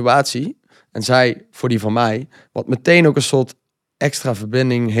haar situatie en zij voor die van mij, wat meteen ook een soort extra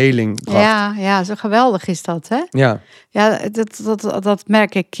verbinding, heling bracht. Ja, zo geweldig is dat, hè? Ja. Ja, dat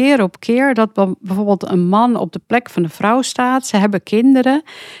merk ik keer op keer. Dat bijvoorbeeld een man op de plek van de vrouw staat. Ze hebben kinderen.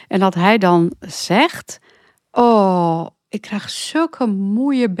 En dat hij dan zegt... Oh, ik krijg zulke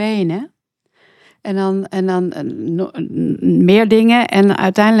moeie benen. En dan meer dingen. En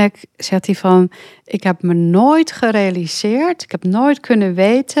uiteindelijk zegt hij van... Ik heb me nooit gerealiseerd. Ik heb nooit kunnen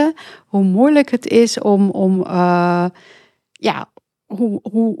weten hoe moeilijk het is om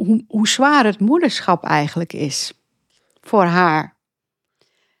hoe zwaar het moederschap eigenlijk is voor haar.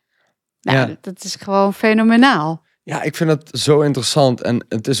 Nou, dat is gewoon fenomenaal. Ja, ik vind het zo interessant. En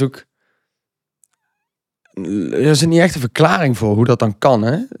het is ook... Er is niet echt een verklaring voor hoe dat dan kan.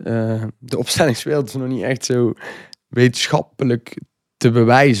 Hè? De opstellingswereld is nog niet echt zo wetenschappelijk te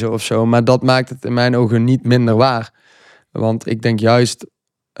bewijzen of zo. Maar dat maakt het in mijn ogen niet minder waar. Want ik denk juist...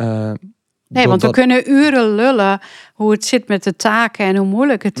 Nee, want we kunnen uren lullen hoe het zit met de taken en hoe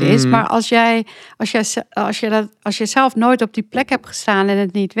moeilijk het is. Maar als je zelf nooit op die plek hebt gestaan en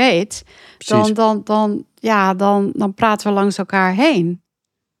het niet weet, dan praten we langs elkaar heen.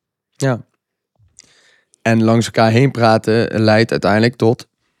 Ja. En langs elkaar heen praten leidt uiteindelijk tot,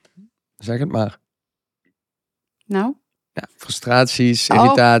 zeg het maar. Nou? Ja, frustraties,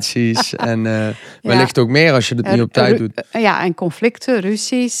 irritaties en wellicht ook meer als je het niet op tijd doet. Ja, en conflicten,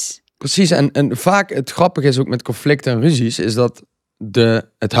 ruzies. Precies, en vaak het grappige is ook met conflicten en ruzies, is dat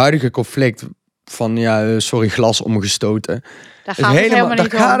het huidige conflict van, glas omgestoten. Daar gaat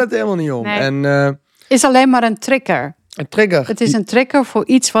het helemaal niet om. Nee. En, is alleen maar een trigger. Een trigger. Het is een trigger voor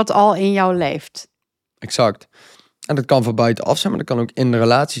iets wat al in jou leeft. Exact. En dat kan van buitenaf zijn, maar dat kan ook in de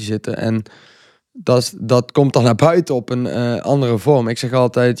relatie zitten. En dat komt dan naar buiten op een andere vorm. Ik zeg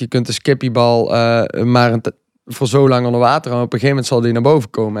altijd, je kunt de skippiebal maar voor zo lang onder water houden. Op een gegeven moment zal die naar boven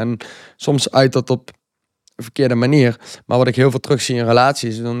komen. En soms uit dat op een verkeerde manier. Maar wat ik heel veel terugzie in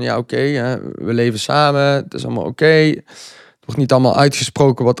relaties, is dan we leven samen, het is allemaal oké. Het wordt niet allemaal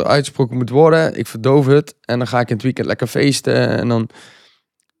uitgesproken wat er uitgesproken moet worden. Ik verdoof het en dan ga ik in het weekend lekker feesten en dan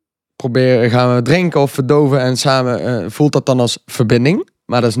gaan we drinken of verdoven en samen voelt dat dan als verbinding.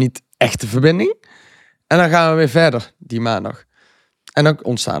 Maar dat is niet echte verbinding. En dan gaan we weer verder die maandag. En dan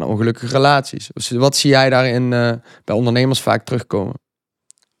ontstaan er ongelukkige relaties. Dus wat zie jij daarin bij ondernemers vaak terugkomen?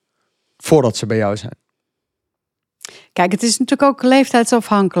 Voordat ze bij jou zijn. Kijk, het is natuurlijk ook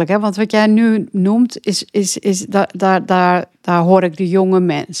leeftijdsafhankelijk. Hè? Want wat jij nu noemt, daar hoor ik de jonge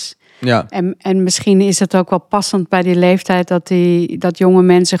mens. Ja. En misschien is het ook wel passend bij die leeftijd dat jonge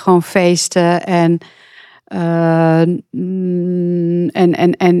mensen gewoon feesten en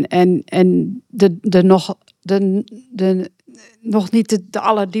nog niet de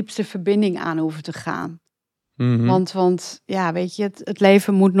allerdiepste verbinding aan hoeven te gaan. Mm-hmm. Want ja, weet je, het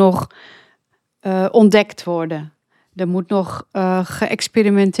leven moet nog ontdekt worden. Er moet nog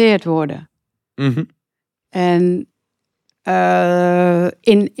geëxperimenteerd worden. Mm-hmm. En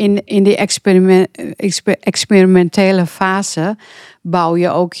in die experimentele fase bouw je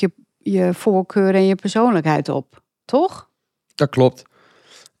ook je voorkeur en je persoonlijkheid op. Toch? Dat klopt.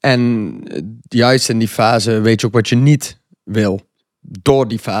 En juist in die fase weet je ook wat je niet wil. Door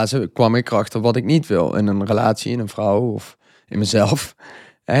die fase kwam ik erachter wat ik niet wil. In een relatie, in een vrouw of in mezelf.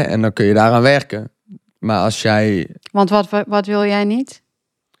 En dan kun je daaraan werken. Maar als jij... Want wat wil jij niet?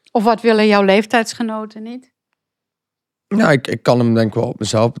 Of wat willen jouw leeftijdsgenoten niet? Nou, ik kan hem denk ik wel op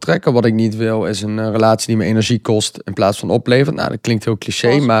mezelf betrekken. Wat ik niet wil is een relatie die me energie kost in plaats van oplevert. Nou, dat klinkt heel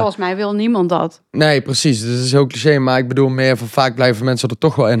cliché, maar... Volgens mij wil niemand dat. Nee, precies. Dus het is heel cliché, maar ik bedoel meer van vaak blijven mensen er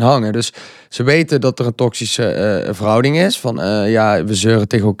toch wel in hangen. Dus ze weten dat er een toxische verhouding is. Van we zeuren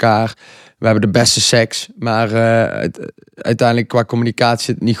tegen elkaar. We hebben de beste seks. Maar uiteindelijk qua communicatie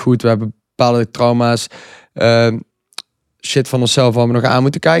zit het niet goed. We hebben bepaalde trauma's. Shit van onszelf waar we nog aan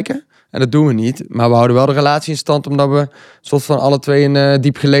moeten kijken. En dat doen we niet. Maar we houden wel de relatie in stand omdat we soort van alle twee een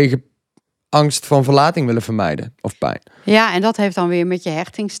diep gelegen angst van verlating willen vermijden. Of pijn. Ja, en dat heeft dan weer met je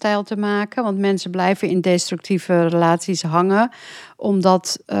hechtingsstijl te maken. Want mensen blijven in destructieve relaties hangen.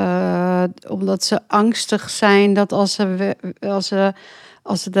 Omdat ze angstig zijn dat als ze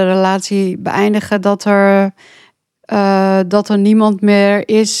de relatie beëindigen, dat er niemand meer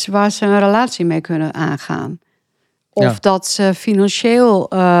is waar ze een relatie mee kunnen aangaan. Of dat ze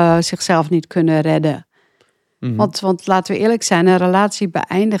financieel zichzelf niet kunnen redden. Mm-hmm. Want laten we eerlijk zijn, een relatie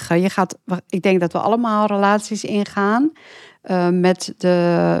beëindigen. Ik denk dat we allemaal relaties ingaan met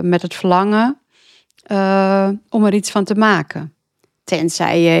het verlangen om er iets van te maken.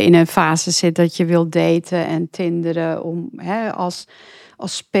 Tenzij je in een fase zit dat je wilt daten en tinderen als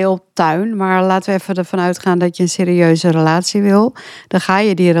speeltuin. Maar laten we even ervan uitgaan dat je een serieuze relatie wil. Dan ga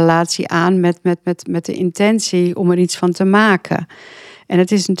je die relatie aan met de intentie om er iets van te maken. En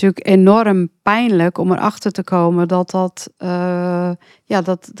het is natuurlijk enorm pijnlijk om erachter te komen dat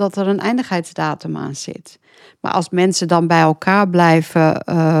er een eindigheidsdatum aan zit. Maar als mensen dan bij elkaar blijven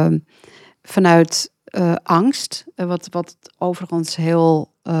vanuit angst, wat overigens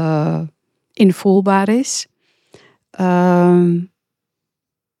heel invoelbaar is.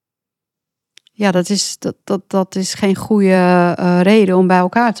 Dat is geen goede reden om bij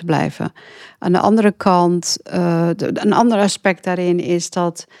elkaar te blijven. Aan de andere kant, een ander aspect daarin is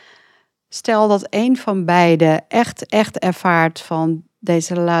dat, stel dat een van beiden echt ervaart van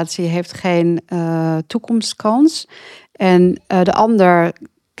deze relatie heeft geen toekomstkans. En de ander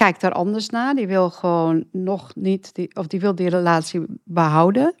kijkt daar anders naar. Die wil gewoon nog niet, die wil die relatie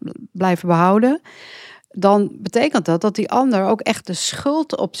blijven behouden. Dan betekent dat die ander ook echt de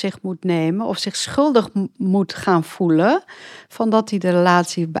schuld op zich moet nemen of zich schuldig moet gaan voelen van dat hij de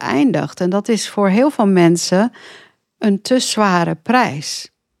relatie beëindigt. En dat is voor heel veel mensen een te zware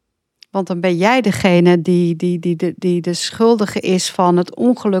prijs. Want dan ben jij degene die de schuldige is van het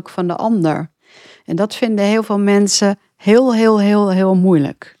ongeluk van de ander. En dat vinden heel veel mensen heel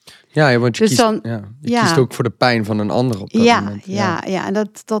moeilijk. Ja, want je kiest ook voor de pijn van een ander op dat moment. Ja, en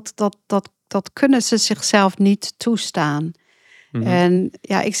dat kunnen ze zichzelf niet toestaan. Mm-hmm. En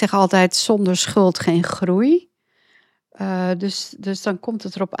ik zeg altijd, zonder schuld geen groei. Dus dan komt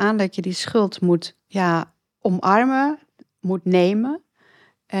het erop aan dat je die schuld moet omarmen, moet nemen.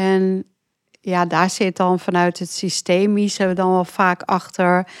 En daar zit dan vanuit het systemische dan wel vaak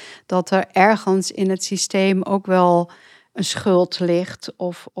achter dat er ergens in het systeem ook wel een schuld ligt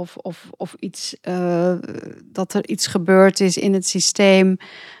of iets, dat er iets gebeurd is in het systeem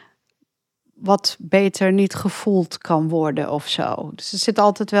wat beter niet gevoeld kan worden of zo. Dus er zit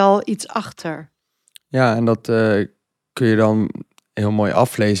altijd wel iets achter. Ja, en dat kun je dan heel mooi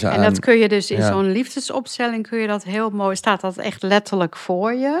aflezen. En dat kun je dus in zo'n liefdesopstelling kun je dat heel mooi, staat dat echt letterlijk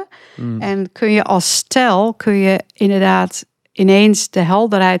voor je. Mm. En kun je als stel, inderdaad ineens de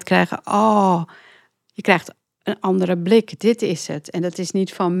helderheid krijgen. Oh, je krijgt een andere blik. Dit is het. En dat is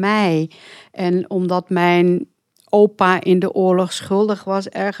niet van mij. En omdat mijn opa in de oorlog schuldig was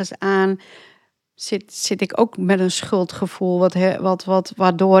ergens aan, zit ik ook met een schuldgevoel,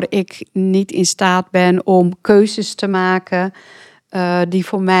 waardoor ik niet in staat ben om keuzes te maken die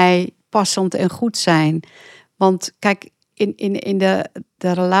voor mij passend en goed zijn. Want kijk, in de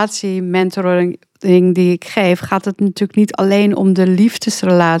relatiementoring die ik geef, gaat het natuurlijk niet alleen om de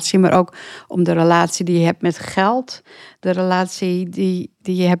liefdesrelatie, maar ook om de relatie die je hebt met geld, de relatie die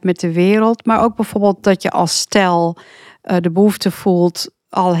je hebt met de wereld, maar ook bijvoorbeeld dat je als stel de behoefte voelt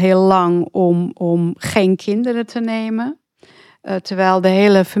al heel lang om geen kinderen te nemen. Terwijl de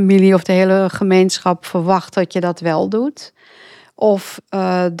hele familie of de hele gemeenschap verwacht dat je dat wel doet. Of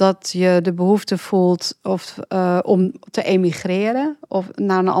dat je de behoefte voelt om te emigreren of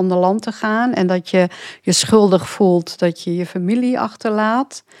naar een ander land te gaan. En dat je je schuldig voelt dat je je familie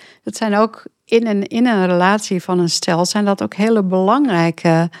achterlaat. Dat zijn ook in een relatie van een stel zijn dat ook hele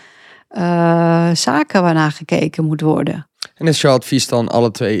belangrijke zaken waarnaar gekeken moet worden. En is jouw advies dan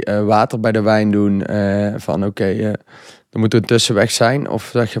alle twee water bij de wijn doen? Er moet een tussenweg zijn? Of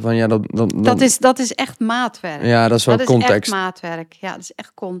zeg je van Dat is echt maatwerk. Ja, dat is wel context. Dat is echt maatwerk. Ja, dat is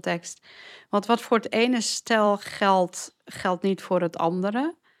echt context. Want wat voor het ene stel geldt niet voor het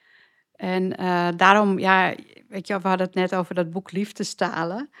andere. En daarom, weet je, we hadden het net over dat boek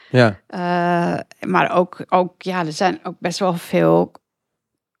Liefdestalen. Ja. Maar ook, er zijn ook best wel veel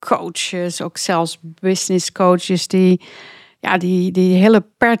coaches, ook zelfs business coaches die hele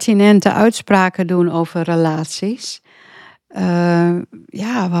pertinente uitspraken doen over relaties.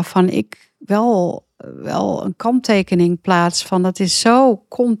 Waarvan ik wel een kanttekening plaats van dat is zo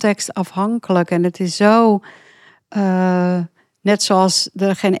contextafhankelijk en het is zo net zoals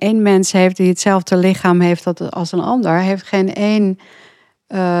er geen één mens heeft die hetzelfde lichaam heeft als een ander, heeft geen één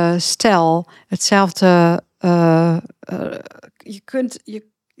stel hetzelfde.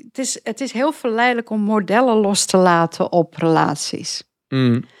 Het is heel verleidelijk om modellen los te laten op relaties.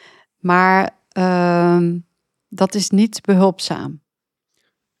 Mm. Maar dat is niet behulpzaam.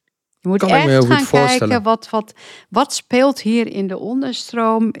 Je moet echt gaan kijken wat speelt hier in de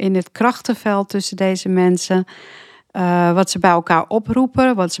onderstroom, in het krachtenveld tussen deze mensen. Wat ze bij elkaar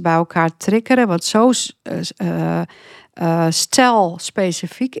oproepen, wat ze bij elkaar triggeren, wat zo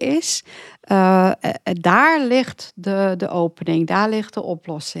stelspecifiek is. Daar ligt de opening, daar ligt de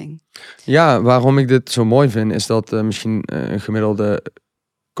oplossing. Ja, waarom ik dit zo mooi vind, is dat misschien een gemiddelde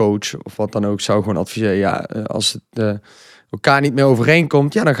coach of wat dan ook zou gewoon adviseren. Als het elkaar niet meer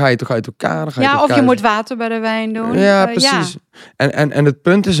overeenkomt, dan ga je toch uit elkaar. Dan ga je Ja, toch of je moet water bij de wijn doen. Ja, precies. Ja. En het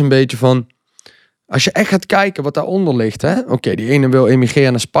punt is een beetje van, als je echt gaat kijken wat daaronder ligt. Oké, die ene wil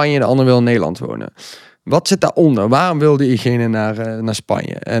emigreren naar Spanje, de ander wil in Nederland wonen. Wat zit daaronder? Waarom wil diegene naar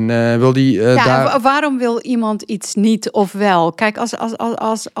Spanje? En wil die daar... Waarom wil iemand iets niet of wel? Kijk,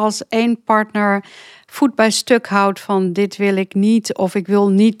 als één partner voet bij stuk houdt van dit wil ik niet of ik wil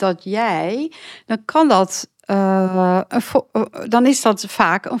niet dat jij, dan kan dat... dan is dat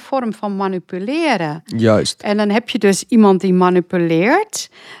vaak een vorm van manipuleren. Juist. En dan heb je dus iemand die manipuleert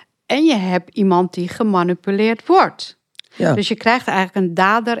en je hebt iemand die gemanipuleerd wordt. Ja. Dus je krijgt eigenlijk een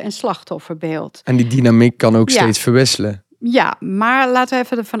dader- en slachtofferbeeld. En die dynamiek kan ook steeds verwisselen. Ja, maar laten we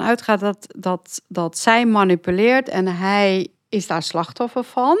even ervan uitgaan dat zij manipuleert en hij is daar slachtoffer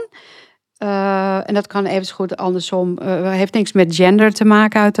van. En dat kan even goed andersom. Heeft niks met gender te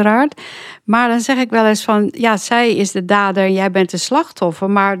maken uiteraard. Maar dan zeg ik wel eens van, ja, zij is de dader en jij bent de slachtoffer.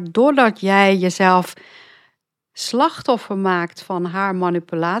 Maar doordat jij jezelf slachtoffer maakt van haar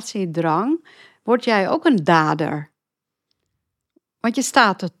manipulatiedrang, word jij ook een dader. Want je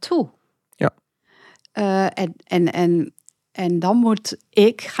staat er toe. Ja. En dan moet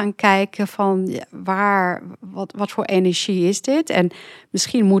ik gaan kijken van wat voor energie is dit? En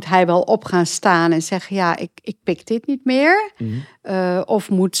misschien moet hij wel op gaan staan en zeggen, ja, ik pik dit niet meer. Mm-hmm. Of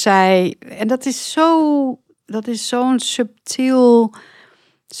moet zij... En dat is zo'n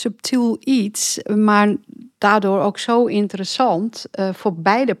subtiel iets, maar daardoor ook zo interessant voor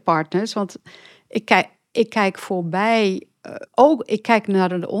beide partners. Want ik kijk voorbij... ik kijk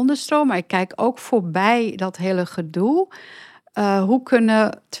naar de onderstroom, maar ik kijk ook voorbij dat hele gedoe. Hoe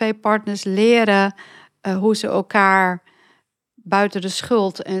kunnen twee partners leren hoe ze elkaar buiten de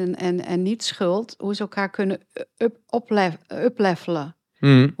schuld en niet schuld, hoe ze elkaar kunnen uplevelen.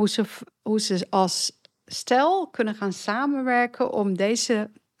 Mm. Hoe ze als stel kunnen gaan samenwerken om deze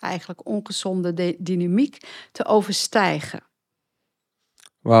eigenlijk ongezonde dynamiek te overstijgen.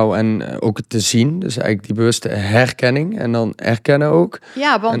 Wauw, en ook het te zien. Dus eigenlijk die bewuste herkenning en dan erkennen ook.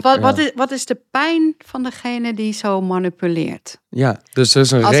 Ja, want wat is de pijn van degene die zo manipuleert? Ja, dus er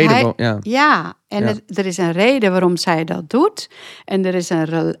is een reden. Er is een reden waarom zij dat doet. En er is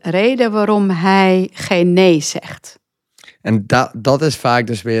een reden waarom hij geen nee zegt. En dat is vaak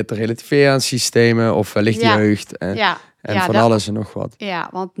dus weer te relativeren aan systemen of wellicht jeugd. En van alles en nog wat. Ja,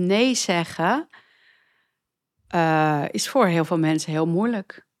 want nee zeggen... is voor heel veel mensen heel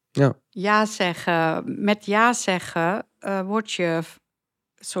moeilijk. Met ja zeggen word je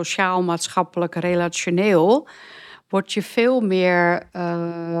sociaal, maatschappelijk, relationeel... word je veel meer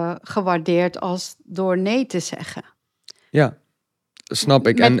gewaardeerd als door nee te zeggen. Ja, snap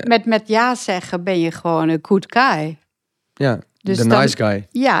ik. Met ja zeggen ben je gewoon een good guy. Ja, dus de nice guy.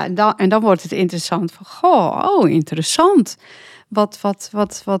 Ja, en dan wordt het interessant van... interessant.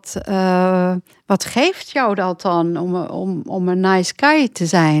 Wat geeft jou dat dan om een nice guy te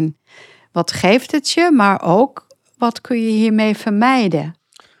zijn? Wat geeft het je, maar ook wat kun je hiermee vermijden?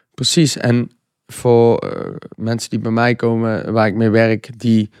 Precies, en voor mensen die bij mij komen, waar ik mee werk,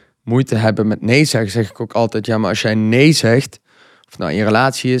 die moeite hebben met nee zeggen, zeg ik ook altijd, ja, maar als jij nee zegt, of nou in je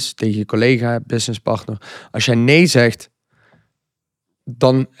relatie is, tegen je collega, businesspartner, als jij nee zegt,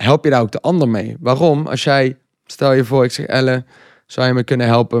 dan help je daar ook de ander mee. Waarom? Als jij, stel je voor, ik zeg, Ellen, zou je me kunnen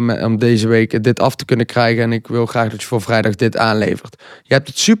helpen om deze week dit af te kunnen krijgen en ik wil graag dat je voor vrijdag dit aanlevert. Je hebt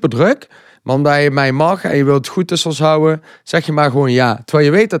het super druk, maar omdat je mij mag en je wilt het goed tussen ons houden, zeg je maar gewoon ja. Terwijl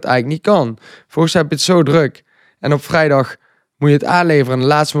je weet dat het eigenlijk niet kan. Volgens heb je het zo druk. En op vrijdag moet je het aanleveren en op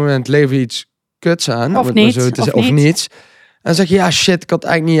het laatste moment lever je iets kuts aan. Of niets. En dan zeg je, ja shit, ik had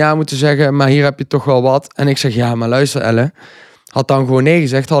eigenlijk niet ja moeten zeggen, maar hier heb je toch wel wat. En ik zeg, ja, maar luister Ellen, had dan gewoon nee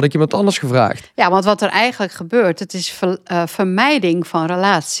gezegd, had ik iemand anders gevraagd. Ja, want wat er eigenlijk gebeurt, het is vermijding van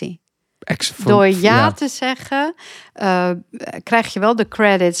relatie. Door ja te zeggen, krijg je wel de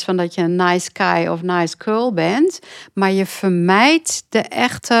credits van dat je een nice guy of nice girl bent, maar je vermijdt de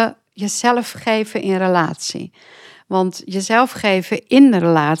echte jezelf geven in relatie. Want jezelf geven in de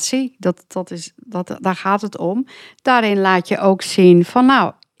relatie, daar gaat het om. Daarin laat je ook zien van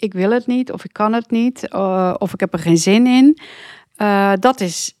nou, ik wil het niet of ik kan het niet of ik heb er geen zin in. Dat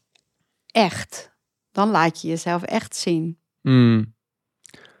is echt. Dan laat je jezelf echt zien.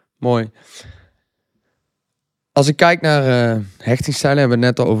 Mooi. Als ik kijk naar hechtingsstijlen, hebben we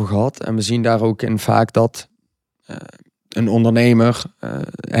het net al over gehad. En we zien daar ook in vaak dat een ondernemer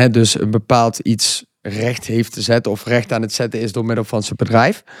dus een bepaald iets recht heeft te zetten of recht aan het zetten is door middel van zijn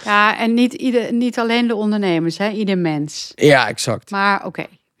bedrijf. Ja, en niet alleen de ondernemers, hè? Ieder mens. Ja, exact. Maar oké,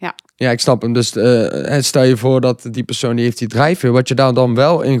 ja. Ja, ik snap hem. Dus stel je voor dat die persoon die heeft die drijfveer. Wat je daar dan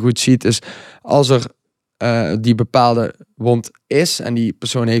wel in goed ziet is als er die bepaalde wond is en die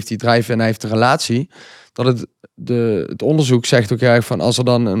persoon heeft die drijfveer en hij heeft een relatie, dat het onderzoek zegt ook erg van als er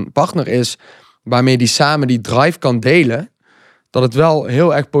dan een partner is waarmee die samen die drive kan delen, dat het wel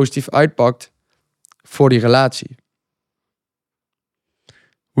heel erg positief uitpakt voor die relatie.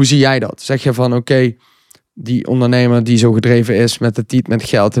 Hoe zie jij dat? Zeg je van oké, die ondernemer die zo gedreven is met de tiet, met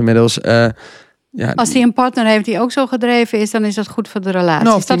geld inmiddels. Als hij een partner heeft die ook zo gedreven is, dan is dat goed voor de relatie.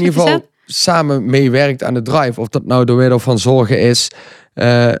 Nou, of in ieder geval samen meewerkt aan de drive. Of dat nou door middel van zorgen is,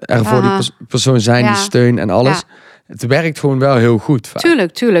 er voor die persoon zijn, die steun en alles. Ja. Het werkt gewoon wel heel goed. Vaak.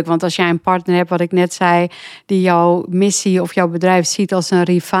 Tuurlijk. Want als jij een partner hebt, wat ik net zei, die jouw missie of jouw bedrijf ziet als een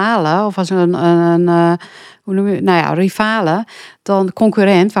rivale of als een hoe noem je? Nou ja, rivale, dan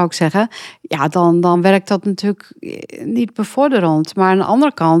concurrent, wou ik zeggen. Ja, dan werkt dat natuurlijk niet bevorderend. Maar aan de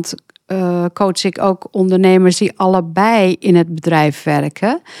andere kant coach ik ook ondernemers die allebei in het bedrijf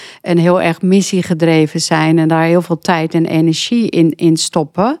werken en heel erg missiegedreven zijn en daar heel veel tijd en energie in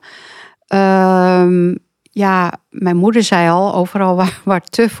stoppen. Ja, mijn moeder zei al, overal waar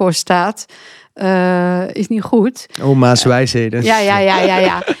te voor staat, is niet goed. Oma's wijsheden.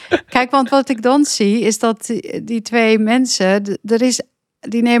 Ja. Kijk, want wat ik dan zie, is dat die twee mensen,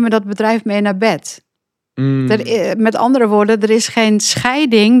 die nemen dat bedrijf mee naar bed. Met andere woorden, er is geen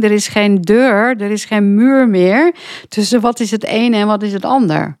scheiding, er is geen deur, er is geen muur meer tussen wat is het ene en wat is het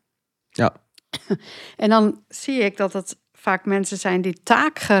ander. Ja. En dan zie ik dat het vaak mensen zijn die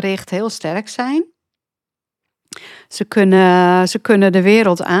taakgericht heel sterk zijn. Ze kunnen de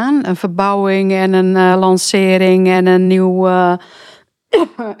wereld aan. Een verbouwing en een lancering en een nieuw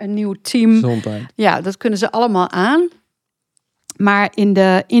team. Gezondheid. Ja, dat kunnen ze allemaal aan. Maar in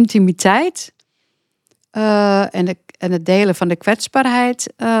de intimiteit en het delen van de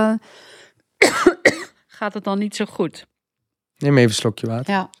kwetsbaarheid gaat het dan niet zo goed. Neem even een slokje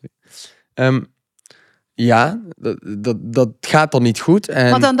water. Ja. Dat gaat dan niet goed.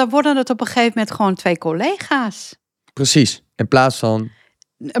 En Want dan worden het op een gegeven moment gewoon twee collega's. Precies. In plaats van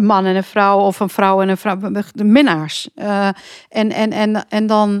een man en een vrouw of een vrouw en een vrouw. De minnaars. En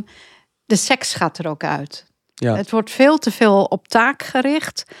dan de seks gaat er ook uit. Ja. Het wordt veel te veel op taak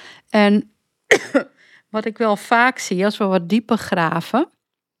gericht. En wat ik wel vaak zie, als we wat dieper graven,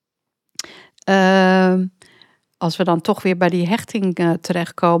 als we dan toch weer bij die hechting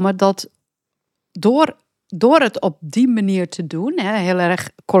terechtkomen, dat door het op die manier te doen, heel erg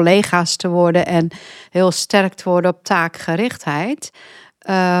collega's te worden en heel sterk te worden op taakgerichtheid,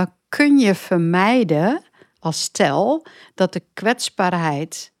 kun je vermijden als stel dat de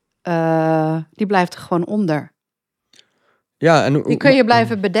kwetsbaarheid, die blijft er gewoon onder. Ja, en die kun je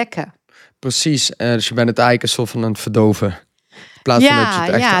blijven bedekken. Precies, dus je bent het eigenlijk een soort van aan het verdoven. In plaats van dat je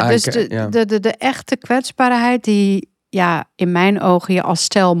het echt dus de echte kwetsbaarheid die in mijn ogen je als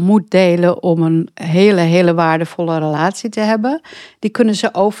stel moet delen om een hele waardevolle relatie te hebben, die kunnen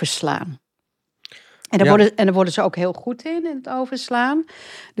ze overslaan. En daar worden ze ook heel goed in het overslaan.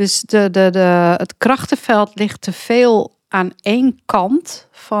 Dus het krachtenveld ligt te veel aan één kant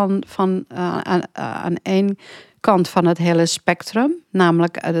aan één kant van het hele spectrum,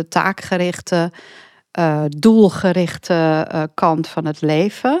 namelijk de taakgerichte, doelgerichte kant van het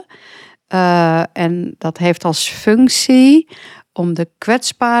leven. En dat heeft als functie om de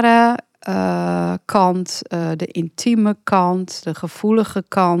kwetsbare kant, de intieme kant, de gevoelige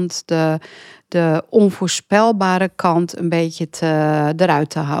kant, de onvoorspelbare kant een beetje eruit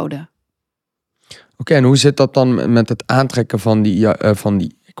te houden. Oké, en hoe zit dat dan met het aantrekken van die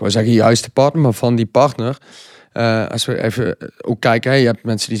ik wou zeggen juiste partner, maar van die partner? Als we even ook kijken, je hebt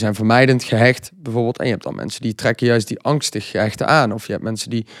mensen die zijn vermijdend gehecht bijvoorbeeld, en je hebt dan mensen die trekken juist die angstig gehechte aan, of je hebt mensen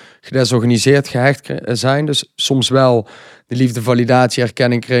die gedesorganiseerd gehecht zijn, dus soms wel de liefde, validatie,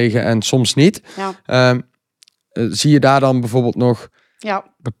 erkenning kregen en soms niet. Ja. Zie je daar dan bijvoorbeeld nog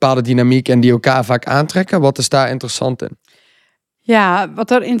bepaalde dynamiek en die elkaar vaak aantrekken? Wat is daar interessant in? Ja,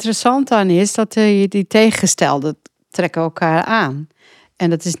 wat er interessant aan is, dat die tegengestelde trekken elkaar aan. En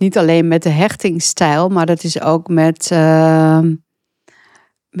dat is niet alleen met de hechtingsstijl, maar dat is ook met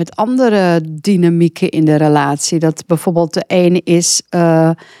andere dynamieken in de relatie. Dat bijvoorbeeld de ene is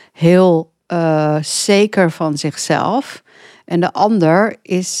heel zeker van zichzelf en de ander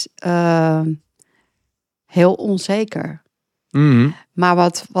is heel onzeker. Mm-hmm. Maar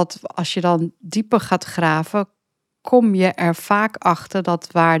wat als je dan dieper gaat graven, kom je er vaak achter dat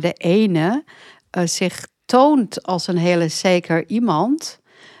waar de ene zich toont als een hele zeker iemand,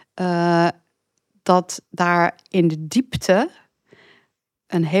 dat daar in de diepte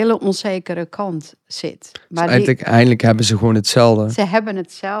een hele onzekere kant zit. Maar Dus eindelijk hebben ze gewoon hetzelfde. Ze hebben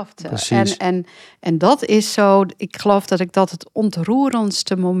hetzelfde. Precies. En dat is zo, ik geloof dat ik dat het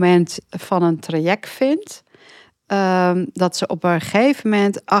ontroerendste moment van een traject vind. Dat ze op een gegeven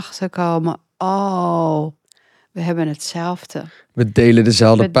moment achterkomen, we hebben hetzelfde. We delen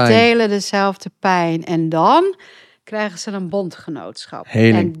dezelfde pijn. We delen dezelfde pijn. En dan krijgen ze een bondgenootschap.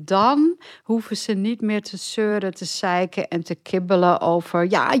 Heling. En dan hoeven ze niet meer te zeuren, te zeiken en te kibbelen over...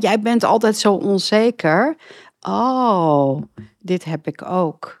 ja, jij bent altijd zo onzeker. Dit heb ik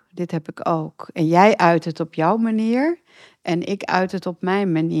ook. Dit heb ik ook. En jij uit het op jouw manier en ik uit het op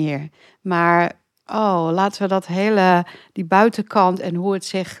mijn manier. Maar laten we dat die buitenkant en hoe het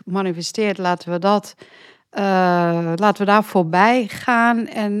zich manifesteert, laten we daar voorbij gaan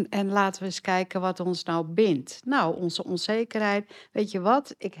en laten we eens kijken wat ons nou bindt. Nou, onze onzekerheid. Weet je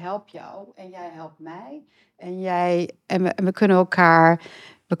wat? Ik help jou en jij helpt mij. En we kunnen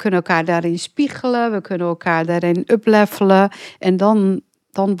elkaar daarin spiegelen. We kunnen elkaar daarin uplevelen. En dan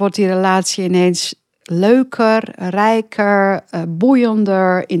wordt die relatie ineens leuker, rijker,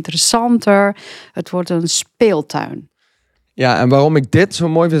 boeiender, interessanter. Het wordt een speeltuin. Ja, en waarom ik dit zo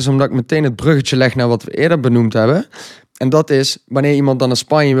mooi vind, is omdat ik meteen het bruggetje leg naar wat we eerder benoemd hebben. En dat is, wanneer iemand dan naar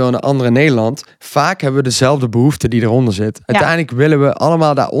Spanje wil en de andere in Nederland, vaak hebben we dezelfde behoefte die eronder zit. Uiteindelijk willen we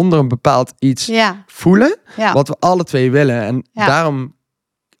allemaal daaronder een bepaald iets voelen, wat we alle twee willen. En daarom,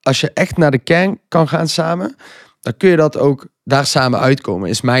 als je echt naar de kern kan gaan samen, dan kun je dat ook daar samen uitkomen,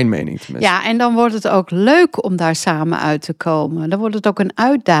 is mijn mening tenminste. Ja, en dan wordt het ook leuk om daar samen uit te komen. Dan wordt het ook een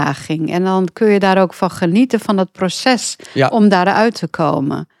uitdaging. En dan kun je daar ook van genieten van het proces om daaruit te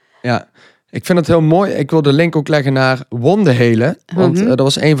komen. Ja, ik vind het heel mooi. Ik wil de link ook leggen naar wonden helen. Want dat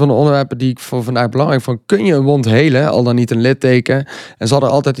was een van de onderwerpen die ik voor vandaag belangrijk vond. Kun je een wond helen, al dan niet een litteken? En zal er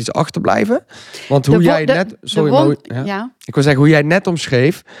altijd iets achterblijven? Want hoe jij net... Ik wil zeggen, hoe jij net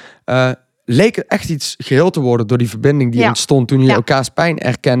omschreef... leek er echt iets geheel te worden door die verbinding die ontstond toen je elkaars pijn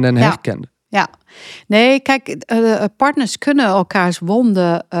erkende en herkende. Ja, nee, kijk, partners kunnen elkaars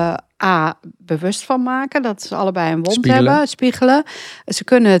wonden bewust van maken. Dat ze allebei een wond hebben, spiegelen. Ze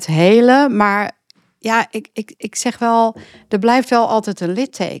kunnen het helen, maar ja, ik zeg wel, er blijft wel altijd een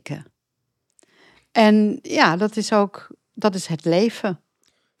litteken. En ja, dat is het leven.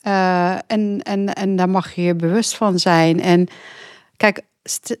 En daar mag je je bewust van zijn. En kijk,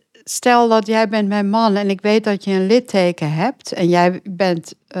 stel dat jij bent mijn man en ik weet dat je een litteken hebt. En jij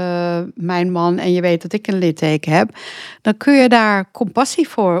bent mijn man en je weet dat ik een litteken heb. Dan kun je daar compassie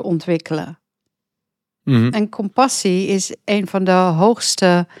voor ontwikkelen. Mm-hmm. En compassie is een van de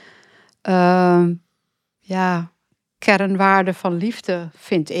hoogste kernwaarden van liefde,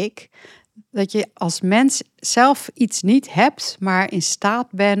 vind ik. Dat je als mens zelf iets niet hebt, maar in staat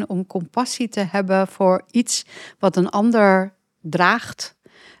bent om compassie te hebben voor iets wat een ander draagt.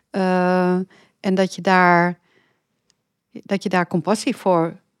 En dat je daar compassie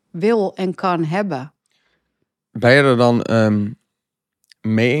voor wil en kan hebben. Ben je er dan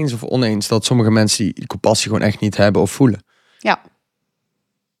mee eens of oneens dat sommige mensen die compassie gewoon echt niet hebben of voelen? Ja.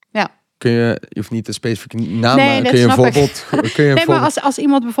 Je hoeft niet een specifieke naam, maar kun je een voorbeeld... Maar als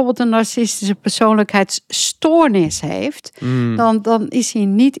iemand bijvoorbeeld een narcistische persoonlijkheidsstoornis heeft, dan is hij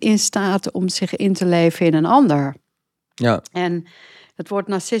niet in staat om zich in te leven in een ander. Ja. En het woord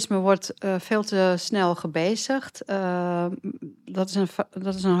narcisme wordt veel te snel gebezigd. Dat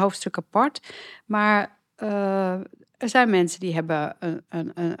is een hoofdstuk apart. Maar er zijn mensen die hebben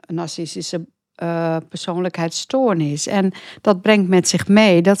een narcistische persoonlijkheidsstoornis. En dat brengt met zich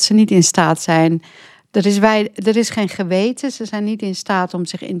mee dat ze niet in staat zijn. Er is geen geweten. Ze zijn niet in staat om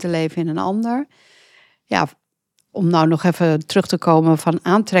zich in te leven in een ander. Ja, om nou nog even terug te komen van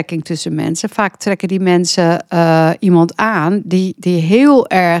aantrekking tussen mensen. Vaak trekken die mensen iemand aan die heel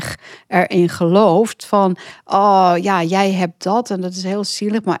erg erin gelooft van, jij hebt dat en dat is heel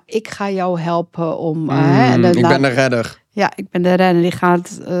zielig, maar ik ga jou helpen om... ik ben de redder. Ja, ik ben de renner. Die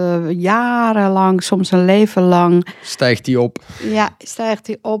gaat jarenlang, soms een leven lang... Stijgt die op. Ja, stijgt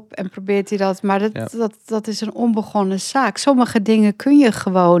hij op en probeert hij dat. Maar dat is een onbegonnen zaak. Sommige dingen kun je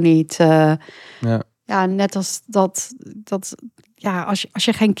gewoon niet. Ja, net als dat als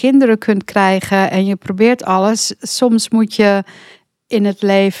je geen kinderen kunt krijgen en je probeert alles... Soms moet je in het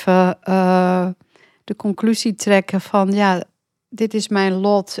leven de conclusie trekken van... dit is mijn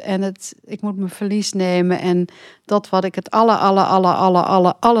lot en ik moet mijn verlies nemen. En dat wat ik het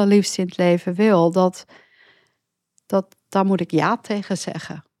allerliefst in het leven wil, daar moet ik ja tegen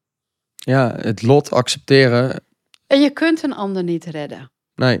zeggen. Ja, het lot accepteren. En je kunt een ander niet redden.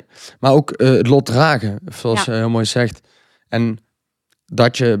 Nee, maar ook het lot dragen, zoals je heel mooi zegt. En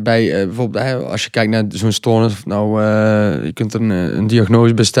dat je bij bijvoorbeeld, als je kijkt naar zo'n stoornis, of nou, je kunt een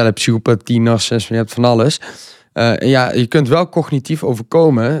diagnose bestellen, psychopathie, narcisme, je hebt van alles. Je kunt wel cognitief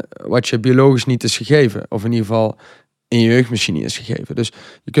overkomen wat je biologisch niet is gegeven. Of in ieder geval in je jeugdmachine niet is gegeven. Dus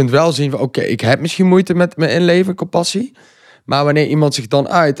je kunt wel zien van oké, ik heb misschien moeite met mijn inleven, compassie. Maar wanneer iemand zich dan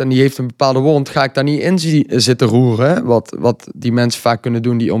uit en die heeft een bepaalde wond, ga ik daar niet in zitten roeren. Wat die mensen vaak kunnen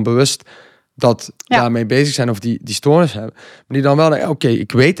doen die onbewust daarmee bezig zijn of die stoornis hebben. Maar die dan wel denken, oké,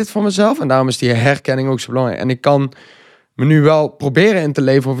 ik weet het van mezelf. En daarom is die herkenning ook zo belangrijk. En ik kan me nu wel proberen in te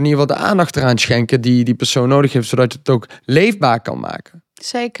leven of in ieder geval de aandacht eraan schenken die persoon nodig heeft, zodat je het ook leefbaar kan maken.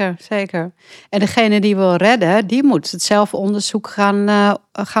 Zeker, zeker. En degene die wil redden, die moet het zelfonderzoek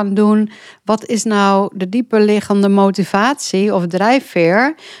gaan doen. Wat is nou de dieper liggende motivatie of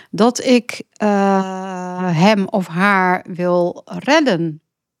drijfveer dat ik hem of haar wil redden?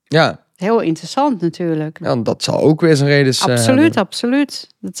 Ja. Heel interessant natuurlijk. Ja, dat zal ook weer zijn reden zijn. Absoluut, absoluut.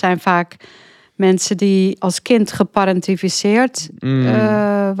 Dat zijn vaak mensen die als kind geparentificeerd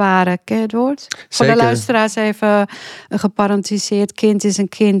waren. Ken je het woord? Zeker. Voor de luisteraars even, een geparentificeerd kind is een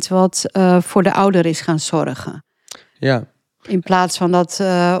kind wat voor de ouder is gaan zorgen. Ja. In plaats van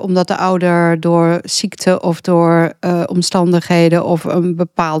omdat de ouder door ziekte of door omstandigheden of een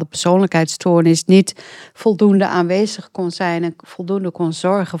bepaalde persoonlijkheidsstoornis niet voldoende aanwezig kon zijn en voldoende kon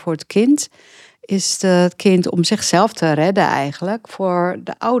zorgen voor het kind, is het kind om zichzelf te redden eigenlijk voor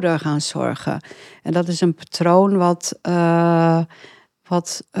de ouder gaan zorgen. En dat is een patroon wat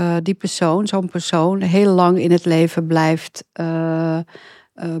die persoon, zo'n persoon, heel lang in het leven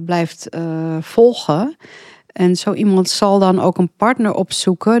blijft volgen. En zo iemand zal dan ook een partner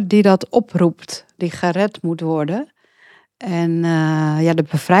opzoeken die dat oproept, die gered moet worden. En de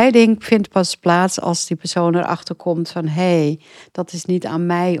bevrijding vindt pas plaats als die persoon erachter komt van hey, dat is niet aan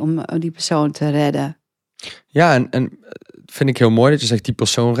mij om die persoon te redden. Ja, en vind ik heel mooi dat je zegt die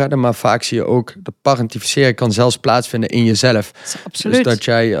persoon redden, maar vaak zie je ook dat parentificeren kan zelfs plaatsvinden in jezelf. Absoluut. Dus dat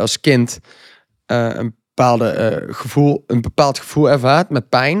jij als kind een bepaald gevoel ervaart met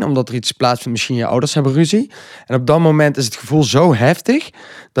pijn, omdat er iets plaatsvindt, misschien je ouders hebben ruzie. En op dat moment is het gevoel zo heftig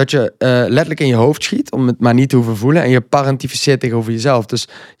dat je letterlijk in je hoofd schiet om het maar niet te hoeven voelen en je parentificeert tegenover jezelf. Dus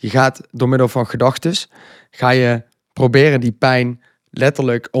je gaat door middel van gedachtes, ga je proberen die pijn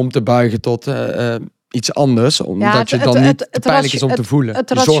letterlijk om te buigen tot iets anders, omdat je dan niet te pijnlijk is om te voelen.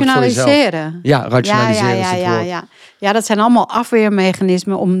 Het rationaliseren. Ja, rationaliseren is het woord. Ja, dat zijn allemaal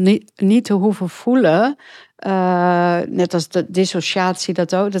afweermechanismen om niet te hoeven voelen. Net als de dissociatie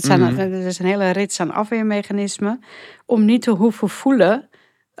dat ook. Dat is een hele rits aan afweermechanismen. Om niet te hoeven voelen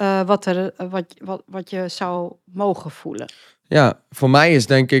wat je zou mogen voelen. Ja, voor mij is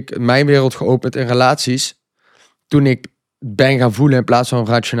denk ik mijn wereld geopend in relaties toen ik ben gaan voelen in plaats van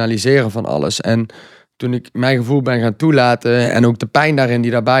rationaliseren van alles. En toen ik mijn gevoel ben gaan toelaten en ook de pijn daarin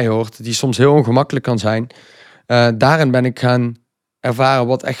die daarbij hoort, die soms heel ongemakkelijk kan zijn, daarin ben ik gaan ervaren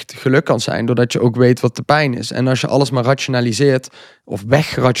wat echt geluk kan zijn, doordat je ook weet wat de pijn is. En als je alles maar rationaliseert of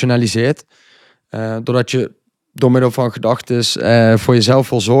wegrationaliseert, doordat je door middel van gedachtes voor jezelf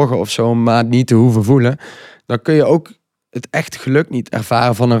wil zorgen of zo, maar niet te hoeven voelen, dan kun je ook het echt geluk niet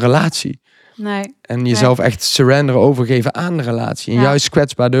ervaren van een relatie. Nee. En jezelf echt surrenderen, overgeven aan de relatie. En juist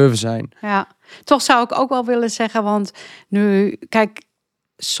kwetsbaar durven zijn. Ja, toch zou ik ook wel willen zeggen, want nu, kijk,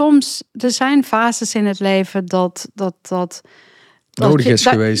 soms, er zijn fases in het leven dat nodig is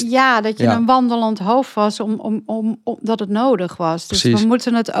geweest. Ja, dat je een wandelend hoofd was omdat het nodig was. Dus precies. we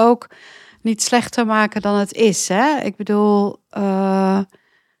moeten het ook niet slechter maken dan het is. Hè? Ik bedoel...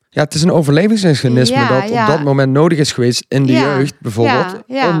 Ja, het is een overlevingsmechanisme dat op dat moment nodig is geweest in de jeugd bijvoorbeeld.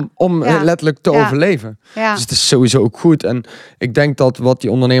 Om letterlijk te overleven. Ja. Dus het is sowieso ook goed. En ik denk dat wat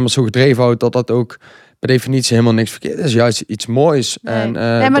die ondernemers zo gedreven houdt, dat ook per definitie helemaal niks verkeerd is. Juist iets moois. Nee.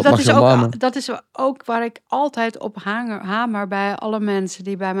 En maar dat is ook waar ik altijd op hamer bij alle mensen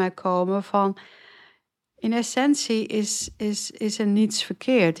die bij mij komen. Van in essentie is er niets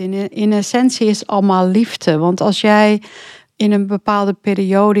verkeerd. In essentie is allemaal liefde. Want als jij in een bepaalde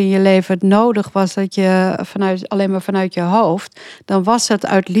periode in je leven het nodig was dat je alleen maar vanuit je hoofd, dan was het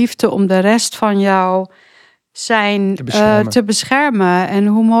uit liefde om de rest van jouw zijn te beschermen. En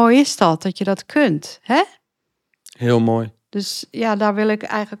hoe mooi is dat je dat kunt, hè? Heel mooi. Dus ja, daar wil ik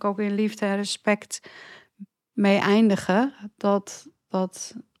eigenlijk ook in liefde en respect mee eindigen.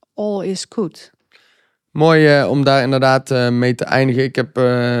 Dat all is good. Mooi om daar inderdaad mee te eindigen.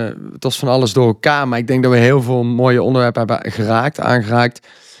 Het was van alles door elkaar, maar ik denk dat we heel veel mooie onderwerpen hebben aangeraakt,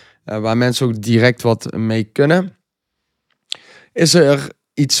 waar mensen ook direct wat mee kunnen. Is er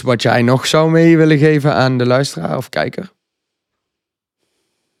iets wat jij nog zou mee willen geven aan de luisteraar of kijker?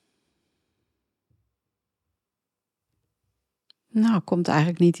 Nou, komt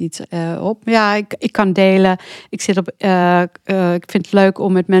eigenlijk niet iets op. Ja, ik kan delen. Ik ik vind het leuk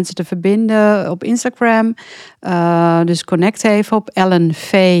om met mensen te verbinden op Instagram. Dus connect even op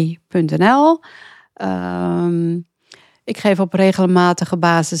ellenv.nl. Ik geef op regelmatige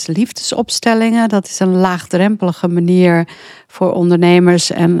basis liefdesopstellingen. Dat is een laagdrempelige manier voor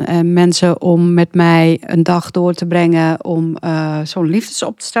ondernemers en mensen om met mij een dag door te brengen om zo'n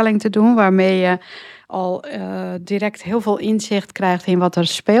liefdesopstelling te doen, waarmee je al direct heel veel inzicht krijgt in wat er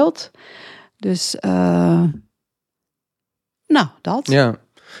speelt. Dus, dat.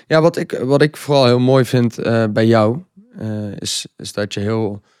 Ja, wat ik vooral heel mooi vind bij jou, is dat je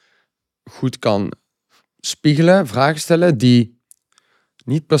heel goed kan spiegelen, vragen stellen die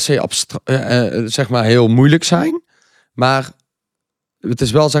niet per se zeg maar heel moeilijk zijn, maar het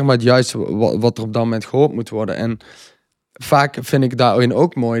is wel zeg maar het juiste wat er op dat moment gehoord moet worden. En vaak vind ik daarin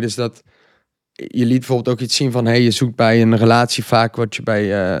ook mooi, dus dat je liet bijvoorbeeld ook iets zien van, je zoekt bij een relatie vaak wat je bij,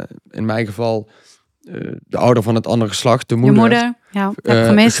 in mijn geval, de ouder van het andere geslacht, de moeder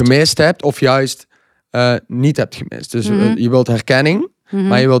gemist hebt, of juist niet hebt gemist. Dus je wilt herkenning,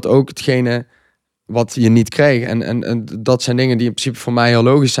 maar je wilt ook hetgene wat je niet kreeg. En dat zijn dingen die in principe voor mij heel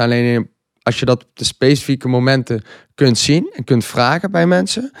logisch zijn. Alleen als je dat op de specifieke momenten kunt zien en kunt vragen bij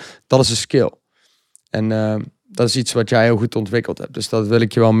mensen, dat is een skill. En dat is iets wat jij heel goed ontwikkeld hebt. Dus dat wil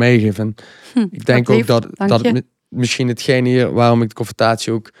ik je wel meegeven. Ik denk ook dat het misschien hetgene hier, waarom ik de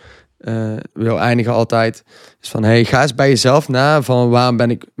confrontatie ook wil eindigen altijd, is van, ga eens bij jezelf na van waarom ben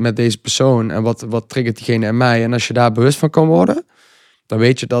ik met deze persoon en wat triggert diegene in mij. En als je daar bewust van kan worden, dan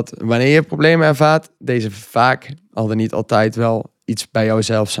weet je dat wanneer je problemen ervaart, deze vaak, al dan niet altijd, wel iets bij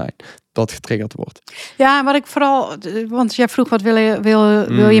jouzelf zijn dat getriggerd wordt. Ja, wat ik vooral, want jij vroeg wat wil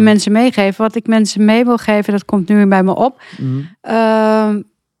je mensen meegeven? Wat ik mensen mee wil geven, dat komt nu bij me op.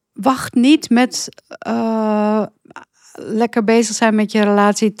 Wacht niet met lekker bezig zijn met je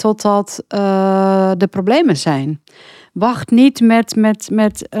relatie totdat de problemen zijn. Wacht niet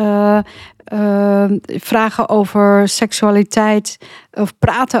met vragen over seksualiteit of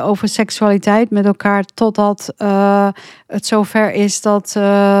praten over seksualiteit met elkaar totdat het zover is dat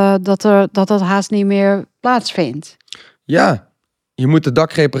haast niet meer plaatsvindt. Ja, je moet het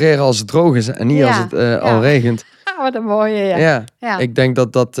dak repareren als het droog is en niet als het al regent. Wat een mooie, ja. Ik denk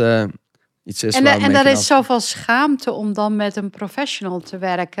dat iets is. En er is zoveel schaamte om dan met een professional te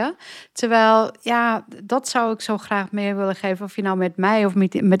werken. Terwijl, dat zou ik zo graag meer willen geven. Of je nou met mij of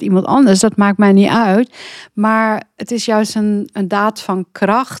met iemand anders, dat maakt mij niet uit. Maar het is juist een daad van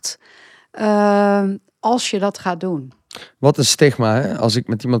kracht als je dat gaat doen. Wat een stigma, hè? Als ik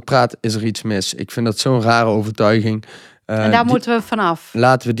met iemand praat, is er iets mis. Ik vind dat zo'n rare overtuiging. En daar moeten we vanaf.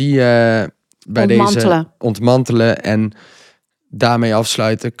 Laten we die bij deze ontmantelen en daarmee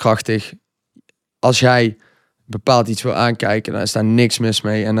afsluiten, krachtig. Als jij bepaald iets wil aankijken, dan is daar niks mis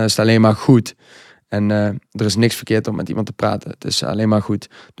mee. En dan is het alleen maar goed. En er is niks verkeerd om met iemand te praten. Het is alleen maar goed.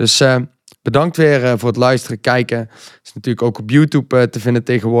 Dus bedankt weer voor het luisteren, kijken. Het is natuurlijk ook op YouTube te vinden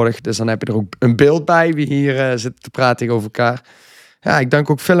tegenwoordig. Dus dan heb je er ook een beeld bij wie hier zit te praten tegenover elkaar. Ja, ik dank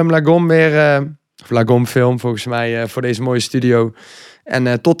ook Film Lagom weer. Of Lagom Film volgens mij voor deze mooie studio.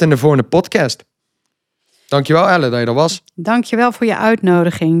 En tot in de volgende podcast. Dankjewel Elle dat je er was. Dankjewel voor je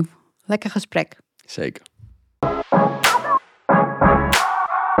uitnodiging. Lekker gesprek. Zeker.